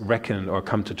ways, reckon or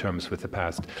come to terms with the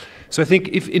past. So I think,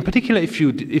 in particular, if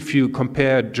you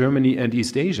compare Germany and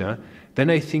East Asia, then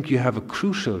I think you have a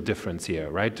crucial difference here,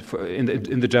 right?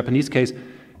 In the Japanese case,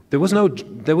 there was no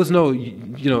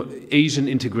Asian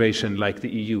integration like the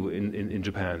EU in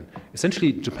Japan.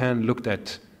 Essentially, Japan looked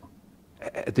at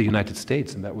the United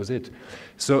States, and that was it.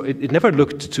 So it never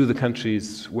looked to the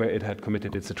countries where it had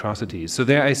committed its atrocities. So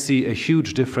there I see a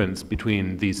huge difference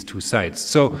between these two sides.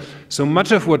 So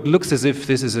much of what looks as if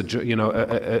this is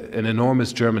an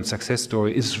enormous German success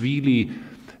story is really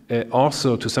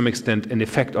also, to some extent, an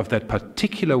effect of that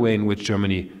particular way in which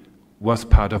Germany was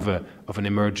part of an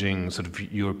emerging sort of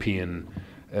European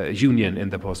union in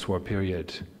the post-war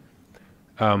period.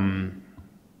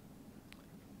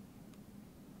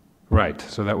 Right,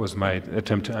 so that was my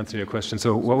attempt to answer your question.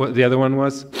 So what the other one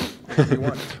was?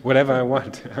 Whatever I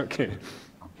want, okay.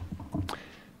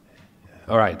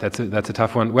 All right, that's a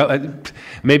tough one. Well,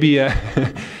 maybe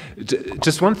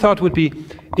just one thought would be,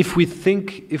 if we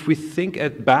think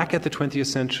back at the 20th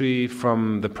century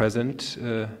from the present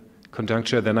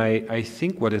conjuncture, then I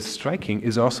think what is striking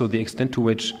is also the extent to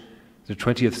which the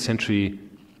 20th century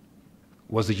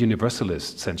was a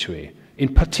universalist century,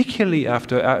 in particular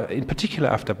after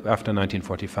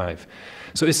 1945.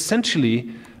 So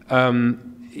essentially,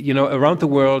 around the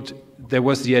world there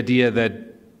was the idea that,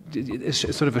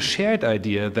 sort of a shared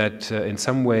idea that in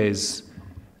some ways,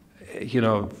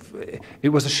 it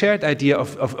was a shared idea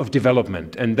of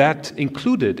development, and that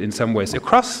included in some ways,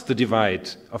 across the divide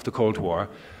of the Cold War,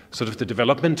 sort of the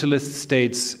developmentalist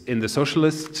states in the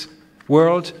socialist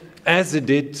world, as it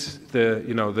did the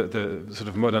sort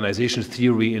of modernization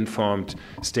theory-informed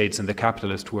states in the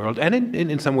capitalist world, and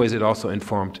in some ways it also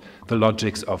informed the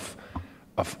logics of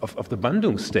the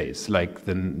Bandung states, like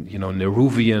the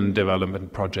Nehruvian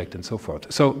development project and so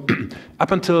forth. So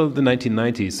up until the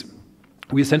 1990s,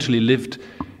 we essentially lived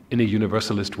in a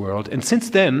universalist world, and since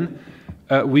then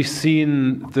we've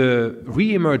seen the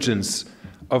re-emergence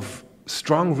of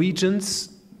strong regions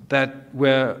that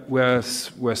where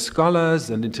scholars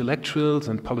and intellectuals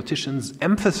and politicians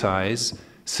emphasize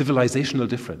civilizational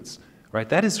difference, right?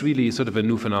 That is really sort of a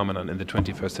new phenomenon in the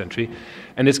 21st century,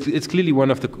 and it's clearly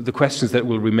one of the questions that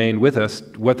will remain with us,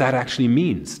 what that actually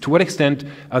means. To what extent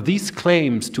are these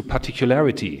claims to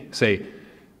particularity, say,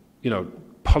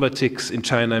 politics in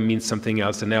China means something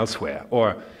else than elsewhere,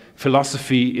 or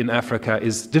philosophy in Africa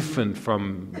is different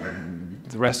from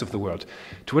the rest of the world.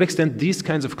 To what extent these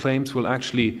kinds of claims will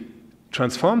actually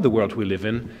transform the world we live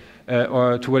in,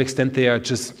 or to what extent they are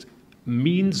just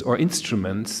means or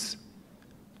instruments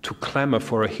to clamor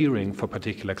for a hearing for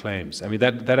particular claims. I mean,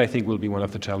 that I think will be one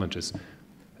of the challenges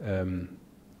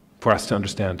for us to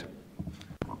understand.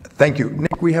 Thank you.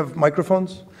 Nick, we have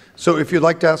microphones. So if you'd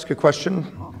like to ask a question,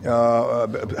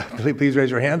 please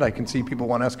raise your hand. I can see people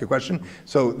want to ask a question.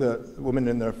 So the woman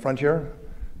in the front here,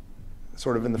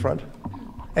 sort of in the front.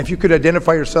 If you could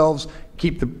identify yourselves,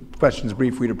 keep the questions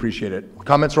brief, we'd appreciate it.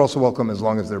 Comments are also welcome as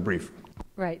long as they're brief.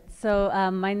 Right. So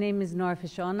my name is Nora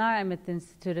Fischer-Onar. I'm at the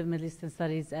Institute of Middle Eastern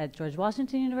Studies at George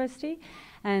Washington University.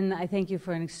 And I thank you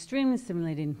for an extremely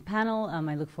stimulating panel.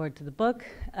 I look forward to the book.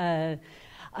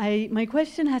 My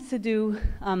question has to do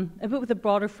a bit with the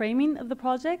broader framing of the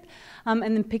project, and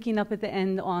then picking up at the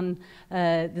end on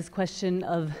this question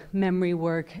of memory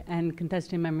work and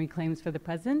contesting memory claims for the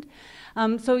present.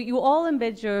 So you all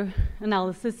embed your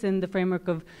analysis in the framework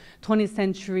of 20th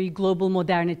century global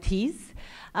modernities.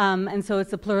 And so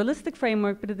it's a pluralistic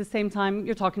framework, but at the same time,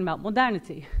 you're talking about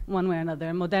modernity, one way or another.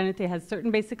 And modernity has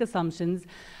certain basic assumptions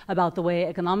about the way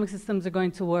economic systems are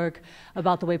going to work,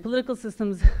 about the way political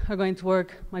systems are going to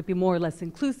work, might be more or less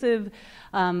inclusive,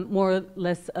 more or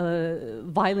less a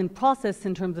violent process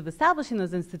in terms of establishing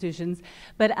those institutions.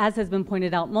 But as has been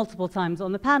pointed out multiple times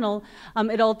on the panel,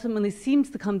 it ultimately seems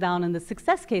to come down in the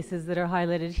success cases that are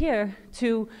highlighted here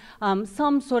to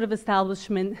some sort of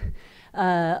establishment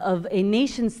of a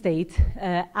nation state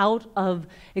out of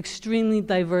extremely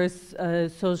diverse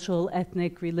social,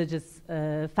 ethnic, religious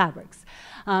fabrics.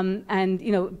 And,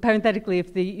 you know, parenthetically,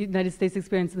 if the United States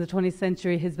experience in the 20th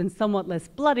century has been somewhat less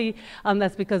bloody,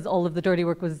 that's because all of the dirty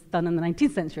work was done in the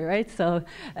 19th century, right? So,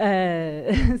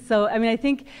 I mean, I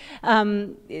think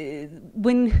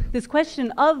when this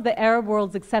question of the Arab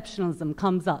world's exceptionalism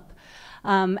comes up,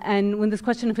 and when this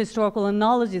question of historical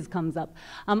analogies comes up,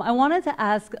 I wanted to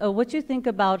ask what you think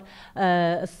about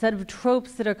a set of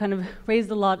tropes that are kind of raised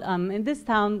a lot in this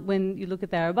town when you look at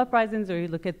the Arab uprisings or you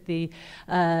look at the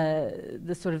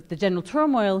sort of the general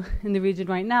turmoil in the region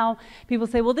right now. People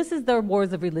say, well, this is their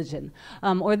wars of religion,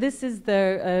 or this is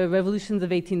their revolutions of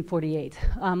 1848,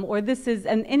 or this is,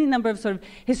 and any number of sort of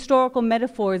historical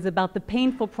metaphors about the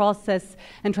painful process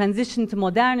and transition to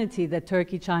modernity that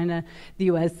Turkey, China, the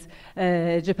US,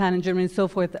 Japan and Germany and so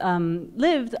forth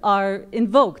lived are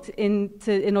invoked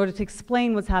in order to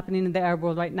explain what's happening in the Arab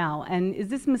world right now. And is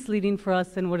this misleading for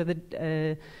us? And what are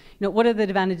the what are the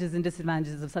advantages and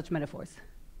disadvantages of such metaphors?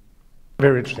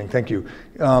 Very interesting. Thank you.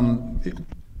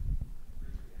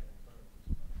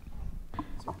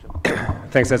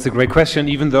 Thanks. That's a great question.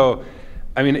 Even though,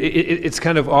 I mean, it's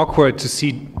kind of awkward to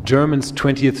see Germany's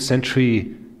 20th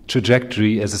century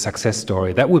trajectory as a success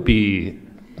story. That would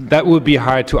be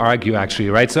hard to argue, actually,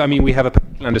 right? So, I mean, we have a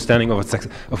understanding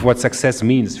of what success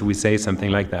means. Should we say something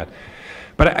like that?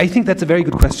 But I think that's a very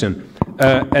good question.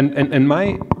 And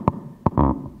my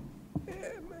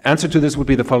answer to this would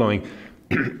be the following: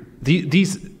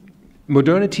 these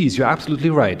modernities, you're absolutely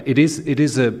right. It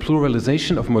is a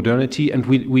pluralization of modernity, and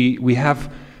we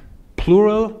have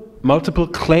multiple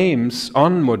claims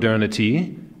on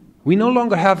modernity. We no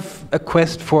longer have a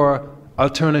quest for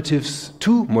alternatives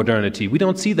to modernity. We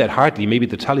don't see that hardly, maybe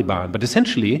the Taliban, but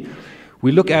essentially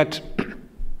we look at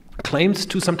claims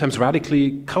to sometimes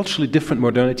radically, culturally different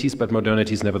modernities, but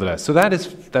modernities nevertheless. So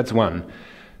that's one.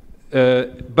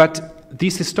 But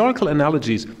these historical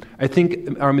analogies, I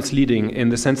think, are misleading in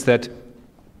the sense that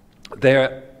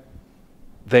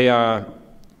they are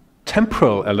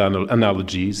temporal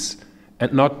analogies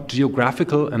and not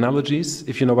geographical analogies,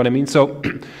 if you know what I mean. So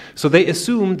they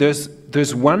assume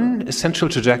there's one essential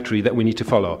trajectory that we need to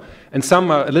follow, and some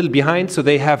are a little behind. So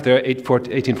they have their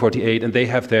 1848, and they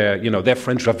have their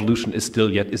French Revolution is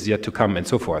yet to come, and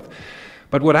so forth.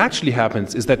 But what actually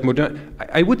happens is that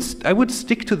I would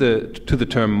stick to the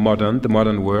term modern, the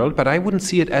modern world, but I wouldn't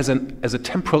see it as a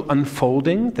temporal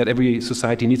unfolding that every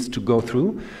society needs to go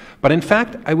through. But in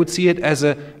fact, I would see it as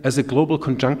a global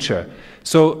conjuncture.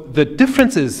 So the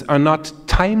differences are not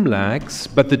time lags,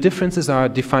 but the differences are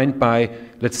defined by,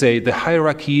 let's say, the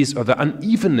hierarchies or the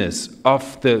unevenness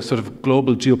of the sort of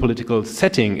global geopolitical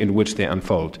setting in which they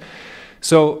unfold.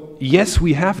 So yes,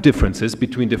 we have differences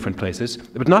between different places,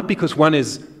 but not because one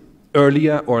is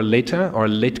earlier or later or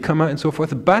latecomer and so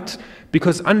forth, but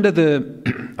because under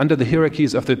the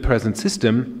hierarchies of the present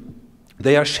system,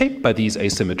 they are shaped by these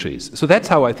asymmetries. So that's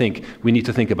how I think we need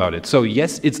to think about it. So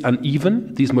yes, it's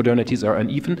uneven. These modernities are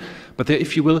uneven, but they're,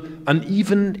 if you will,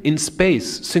 uneven in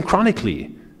space,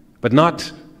 synchronically, but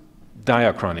not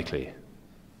diachronically.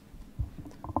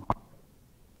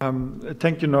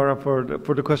 Thank you, Nora, for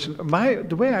the question.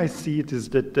 The way I see it is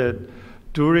that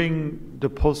during the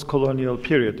post-colonial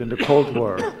period in the Cold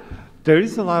War, there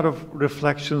is a lot of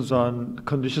reflections on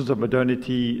conditions of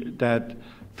modernity that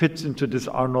fits into this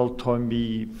Arnold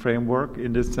Toynbee framework,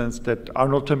 in the sense that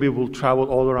Arnold Toynbee will travel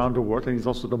all around the world, and he's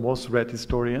also the most read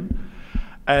historian.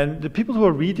 And the people who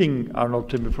are reading Arnold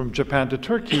Toynbee from Japan to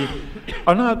Turkey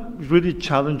are not really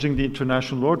challenging the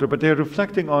international order, but they're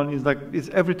reflecting on, is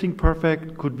everything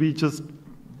perfect? Could we just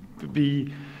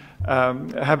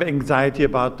have anxiety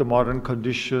about the modern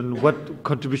condition? What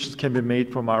contributions can be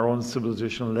made from our own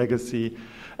civilizational legacy?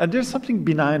 And there's something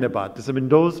benign about this. I mean,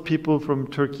 those people from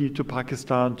Turkey to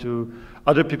Pakistan to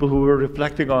other people who were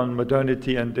reflecting on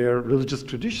modernity and their religious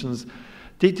traditions,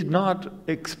 they did not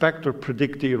expect or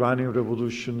predict the Iranian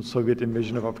Revolution, Soviet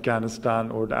invasion of Afghanistan,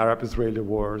 or the Arab-Israeli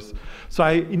wars. So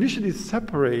I initially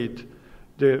separate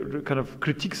the kind of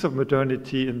critiques of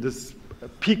modernity in this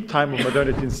peak time of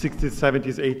modernity in 60s,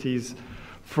 70s, 80s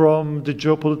from the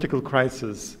geopolitical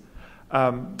crisis.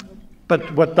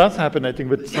 But what does happen, I think,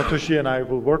 with Satoshi and I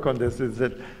will work on this, is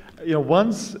that,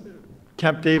 once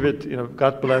Camp David,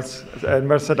 God bless, and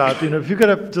Mersadat, if you could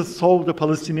have just solved the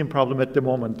Palestinian problem at the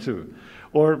moment too,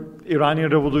 or Iranian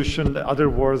Revolution, other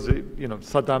wars,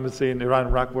 Saddam Hussein,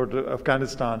 Iran-Iraq war,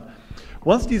 Afghanistan.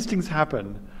 Once these things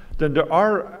happen, then there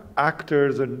are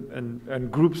actors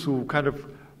and groups who kind of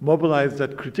mobilize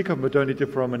that critique of modernity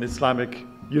from an Islamic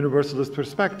universalist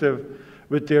perspective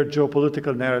with their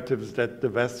geopolitical narratives that the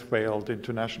West failed, the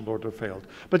international order failed.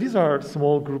 But these are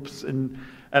small groups, and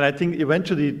I think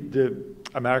eventually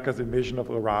America's invasion of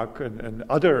Iraq and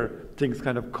other things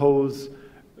kind of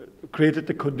created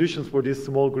the conditions for these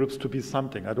small groups to be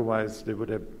something. Otherwise, they would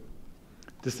have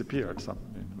disappeared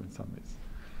in some ways.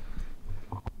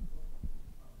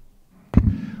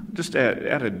 Just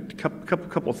add a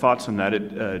couple thoughts on that,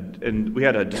 and we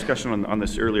had a discussion on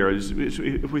this earlier.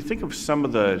 If we think of some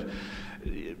of the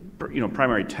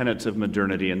primary tenets of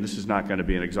modernity, and this is not going to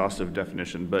be an exhaustive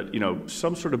definition, but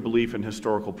some sort of belief in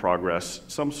historical progress,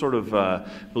 some sort of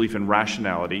belief in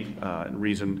rationality and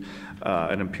reason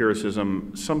and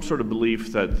empiricism, some sort of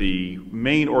belief that the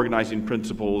main organizing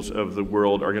principles of the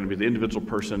world are going to be the individual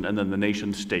person and then the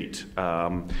nation state,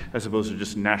 as opposed to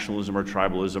just nationalism or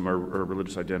tribalism or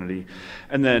religious identity,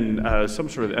 and then some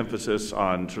sort of emphasis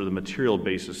on sort of the material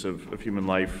basis of human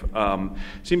life.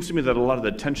 Seems to me that a lot of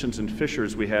the tensions and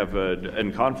fissures we have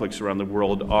and conflicts around the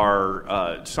world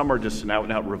are, some are just an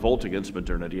out-and-out revolt against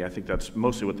modernity. I think that's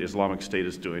mostly what the Islamic State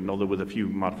is doing, although with a few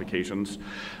modifications.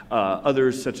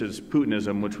 Others, such as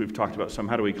Putinism, which we've talked about some,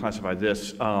 how do we classify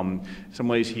this? Some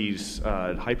ways he's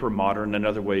hyper-modern, in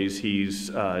other ways he's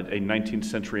a 19th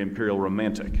century imperial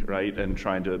romantic, right? And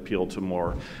trying to appeal to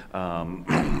more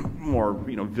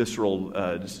visceral,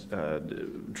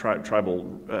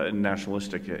 tribal,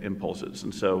 nationalistic impulses.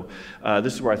 And so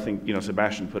this is where I think,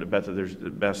 Sebastian put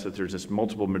it best that there's this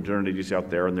multiple modernities out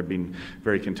there and they're being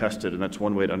very contested, and that's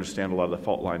one way to understand a lot of the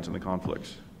fault lines and the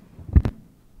conflicts.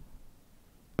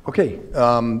 Okay,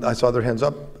 I saw their hands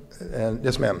up, and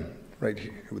yes, ma'am, right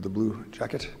here with the blue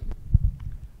jacket.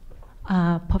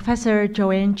 Professor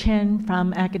Joanne Chen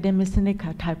from Academic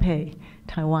Sinica, Taipei,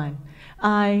 Taiwan.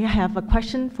 I have a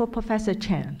question for Professor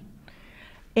Chen.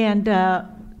 And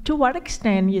to what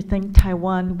extent you think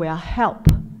Taiwan will help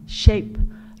shape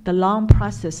the long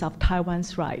process of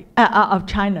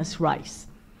China's rise?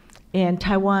 And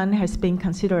Taiwan has been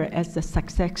considered as the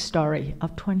success story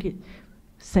of 20th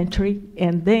century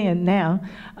and then now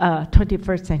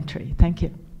 21st century. Thank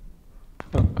you.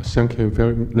 Thank you.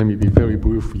 Let me be very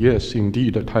brief. Yes,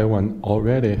 indeed, Taiwan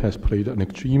already has played an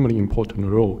extremely important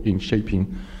role in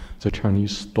shaping the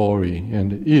Chinese story.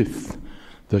 And if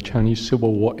the Chinese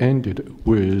Civil War ended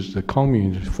with the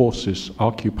communist forces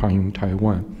occupying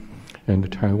Taiwan, and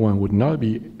Taiwan would not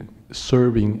be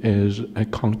serving as a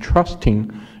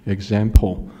contrasting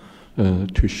example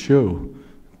to show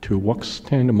to what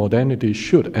extent modernity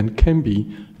should and can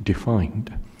be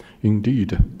defined.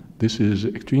 Indeed, this is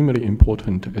extremely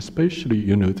important, especially,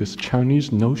 this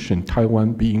Chinese notion,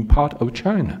 Taiwan being part of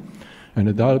China. And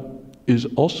that is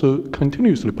also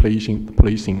continuously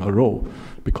placing a role,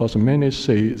 because many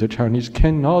say the Chinese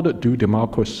cannot do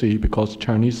democracy because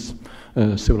Chinese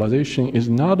civilization is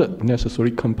not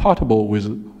necessarily compatible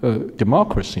with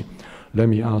democracy. Let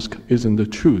me ask, isn't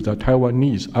it true that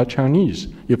Taiwanese are Chinese?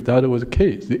 If that was the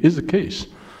case, it is the case,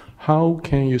 how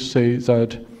can you say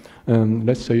that,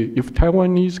 let's say, if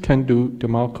Taiwanese can do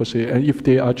democracy, and if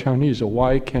they are Chinese,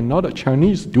 why cannot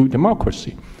Chinese do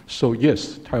democracy? So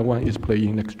yes, Taiwan is playing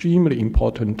an extremely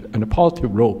important and a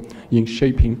positive role in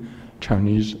shaping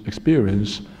Chinese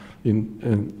experience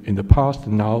in the past,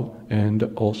 now, and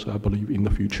also, I believe, in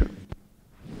the future.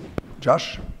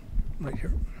 Josh, right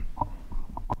here.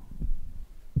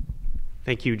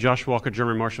 Thank you. Josh Walker,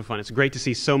 German Marshall Fund. It's great to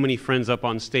see so many friends up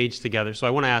on stage together. So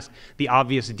I want to ask the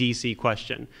obvious DC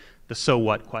question, the so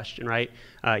what question, right?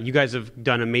 You guys have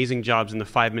done amazing jobs in the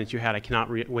 5 minutes you had. I cannot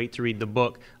wait to read the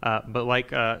book. But like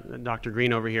Dr.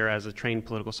 Green over here, as a trained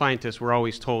political scientist, we're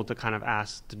always told to kind of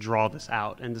ask to draw this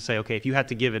out and to say, okay, if you had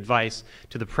to give advice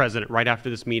to the president right after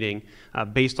this meeting,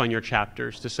 based on your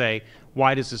chapters, to say,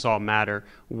 why does this all matter?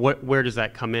 Where does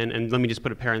that come in? And let me just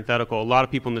put a parenthetical. A lot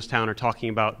of people in this town are talking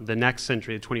about the next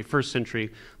century, the 21st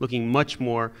century, looking much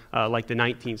more like the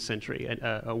 19th century,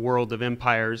 a world of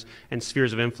empires and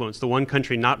spheres of influence. The one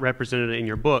country not represented in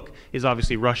your book is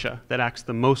obviously Russia, that acts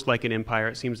the most like an empire.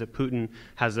 It seems that Putin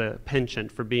has a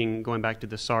penchant for going back to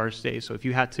the Tsar's days. So if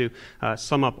you had to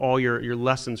sum up all your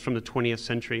lessons from the 20th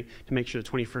century to make sure the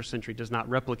 21st century does not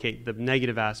replicate the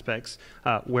negative aspects,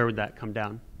 where would that come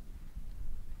down?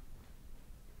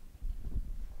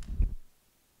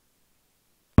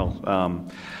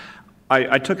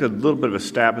 I took a little bit of a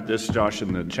stab at this, Josh,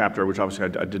 in the chapter, which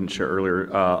obviously I didn't share earlier,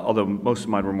 although most of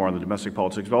mine were more on the domestic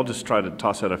politics, but I'll just try to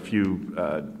toss out a few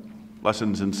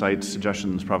lessons, insights,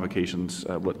 suggestions, provocations,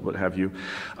 what have you.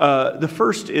 The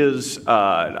first is, if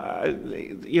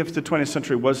the 20th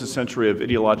century was a century of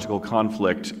ideological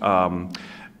conflict,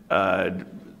 the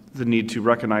need to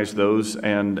recognize those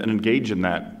and engage in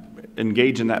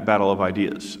that battle of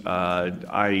ideas.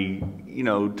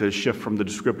 To shift from the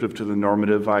descriptive to the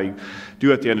normative, I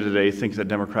do at the end of the day think that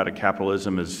democratic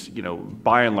capitalism is,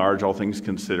 by and large, all things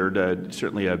considered,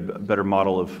 certainly a better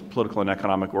model of political and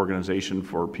economic organization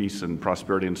for peace and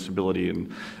prosperity and stability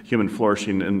and human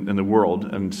flourishing in the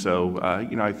world. And so,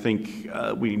 I think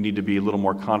we need to be a little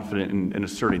more confident in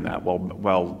asserting that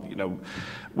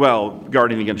while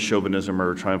guarding against chauvinism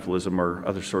or triumphalism or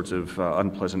other sorts of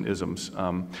unpleasant isms.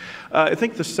 I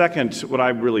think the second, what I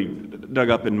really dug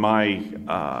up in my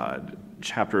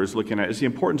chapter is looking at is the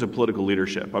importance of political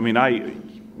leadership. I mean,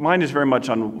 mine is very much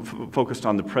focused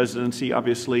on the presidency,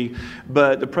 obviously,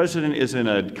 but the president is in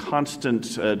a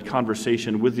constant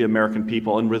conversation with the American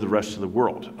people and with the rest of the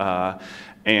world.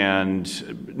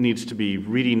 And needs to be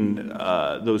reading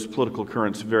those political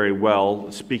currents very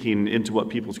well, speaking into what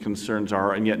people's concerns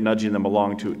are, and yet nudging them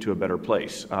along to a better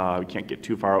place. We can't get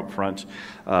too far up front,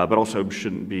 but also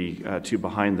shouldn't be too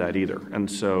behind that either.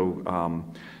 And so,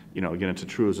 again, it's a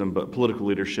truism, but political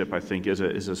leadership, I think, is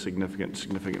a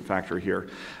significant factor here.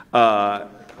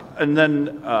 And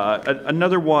then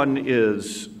another one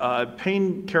is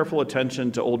paying careful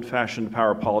attention to old-fashioned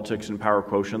power politics and power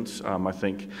quotients. I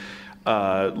think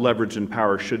leverage and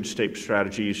power should shape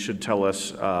strategies, should tell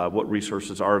us what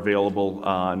resources are available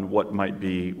and what might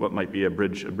be a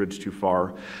bridge too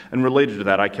far. And related to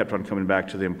that, I kept on coming back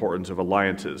to the importance of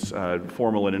alliances,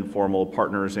 formal and informal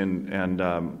partners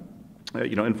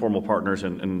informal partners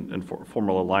and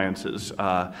formal alliances.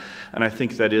 And I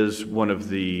think that is one of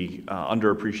the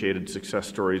underappreciated success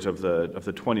stories of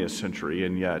the 20th century,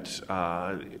 and yet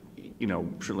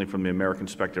certainly from the American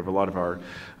perspective, a lot of our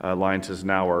alliances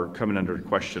now are coming under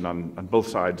question on both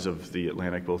sides of the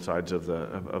Atlantic, both sides of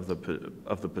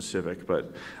the Pacific.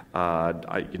 But at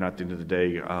the end of the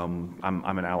day, I'm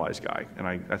an allies guy, and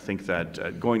I think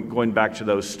that going back to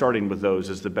those, starting with those,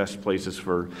 is the best places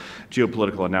for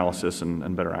geopolitical analysis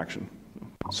and better action.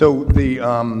 So the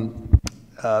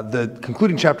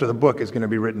concluding chapter of the book is going to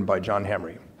be written by John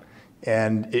Hamre,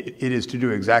 and it is to do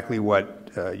exactly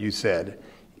what you said.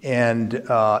 And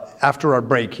after our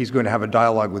break, he's going to have a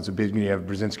dialogue with Zbigniew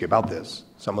Brzezinski about this,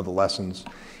 some of the lessons.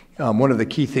 One of the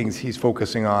key things he's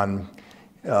focusing on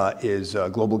is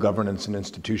global governance and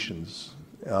institutions.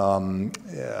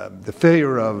 The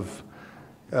failure of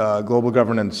global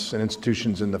governance and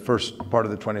institutions in the first part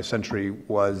of the 20th century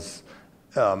was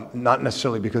not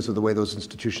necessarily because of the way those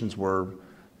institutions were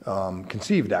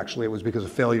conceived, actually. It was because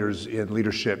of failures in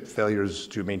leadership, failures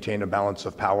to maintain a balance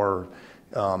of power,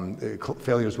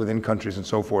 failures within countries and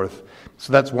so forth.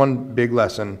 So that's one big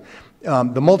lesson.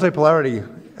 The multipolarity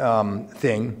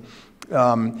thing,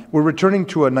 we're returning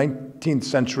to a 19th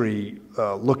century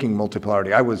looking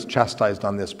multipolarity. I was chastised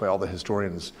on this by all the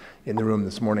historians in the room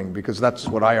this morning, because that's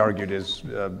what I argued is,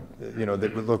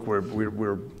 that look,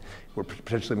 we're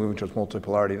potentially moving towards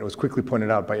multipolarity. And it was quickly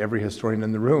pointed out by every historian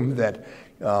in the room that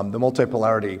the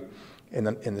multipolarity in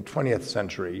the 20th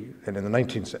century and in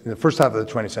the first half of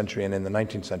the 20th century and in the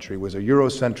 19th century was a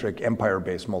Eurocentric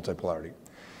empire-based multipolarity.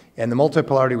 And the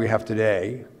multipolarity we have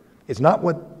today is not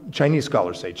what Chinese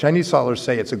scholars say. Chinese scholars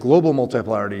say it's a global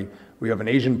multipolarity. We have an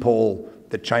Asian pole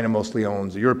that China mostly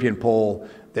owns, a European pole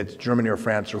that's Germany or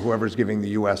France or whoever's giving the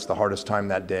US the hardest time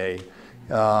that day,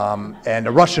 and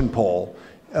a Russian pole.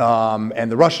 And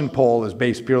the Russian pole is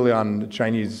based purely on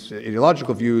Chinese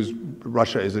ideological views.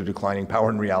 Russia is a declining power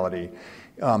in reality.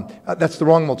 That's the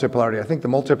wrong multipolarity. I think the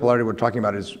multipolarity we're talking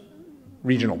about is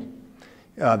regional.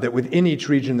 That within each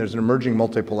region there's an emerging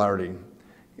multipolarity.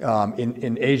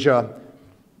 In Asia,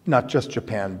 not just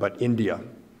Japan, but India,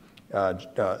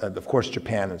 of course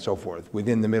Japan and so forth.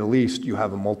 Within the Middle East, you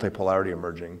have a multipolarity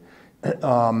emerging.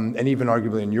 And even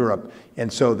arguably in Europe.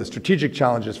 And so the strategic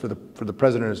challenges for the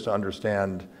president is to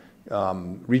understand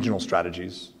regional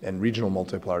strategies and regional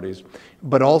multipolarities,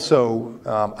 but also,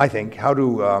 I think, how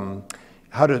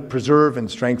to preserve and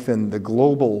strengthen the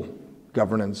global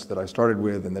governance that I started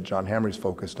with and that John Hamre's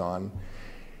focused on,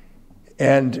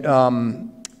 and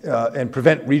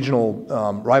prevent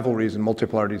regional rivalries and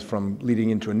multipolarities from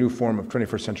leading into a new form of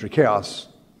 21st century chaos.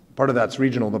 Part of that's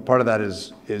regional, but part of that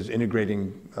is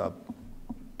integrating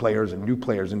players and new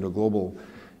players into a global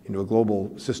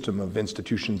system of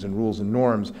institutions and rules and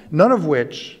norms, none of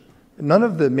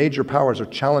the major powers are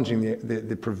challenging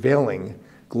the prevailing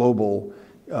global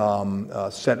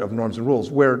set of norms and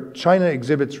rules. Where China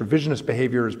exhibits revisionist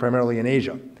behavior is primarily in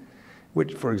Asia,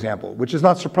 which, for example, which is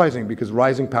not surprising because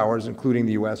rising powers, including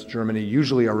the US, Germany,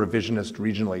 usually are revisionist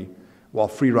regionally while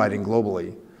free-riding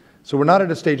globally. So we're not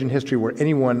at a stage in history where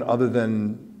anyone other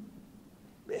than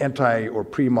anti or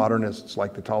pre-modernists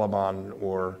like the Taliban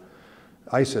or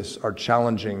ISIS are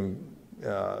challenging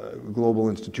global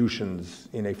institutions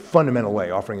in a fundamental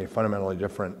way, offering a fundamentally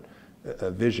different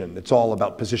vision. It's all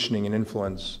about positioning and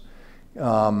influence.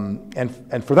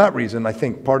 And for that reason, I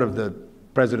think part of the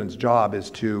president's job is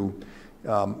to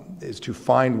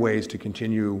find ways to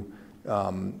continue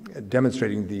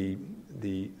demonstrating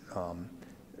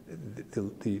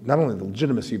not only the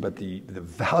legitimacy but the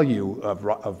value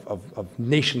of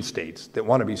nation states that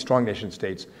want to be strong nation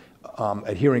states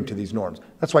adhering to these norms.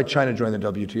 That's why China joined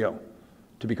the WTO,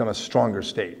 to become a stronger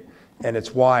state, and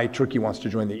it's why Turkey wants to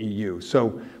join the EU.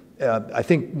 So I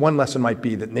think one lesson might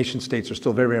be that nation states are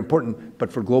still very, very important,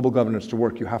 but for global governance to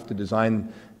work, you have to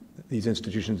design these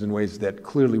institutions in ways that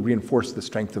clearly reinforce the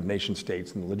strength of nation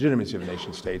states and the legitimacy of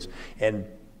nation states. And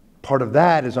part of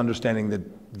that is understanding the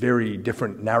very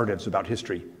different narratives about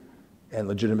history and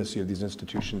legitimacy of these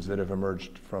institutions that have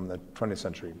emerged from the 20th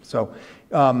century. So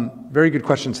very good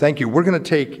questions. Thank you. We're going to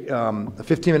take a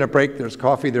 15-minute break. There's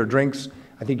coffee, there are drinks.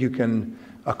 I think you can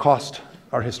accost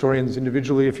our historians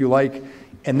individually if you like.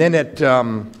 And then at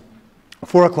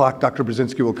 4 o'clock, Dr.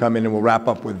 Brzezinski will come in and we'll wrap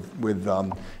up with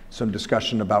some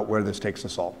discussion about where this takes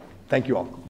us all. Thank you all.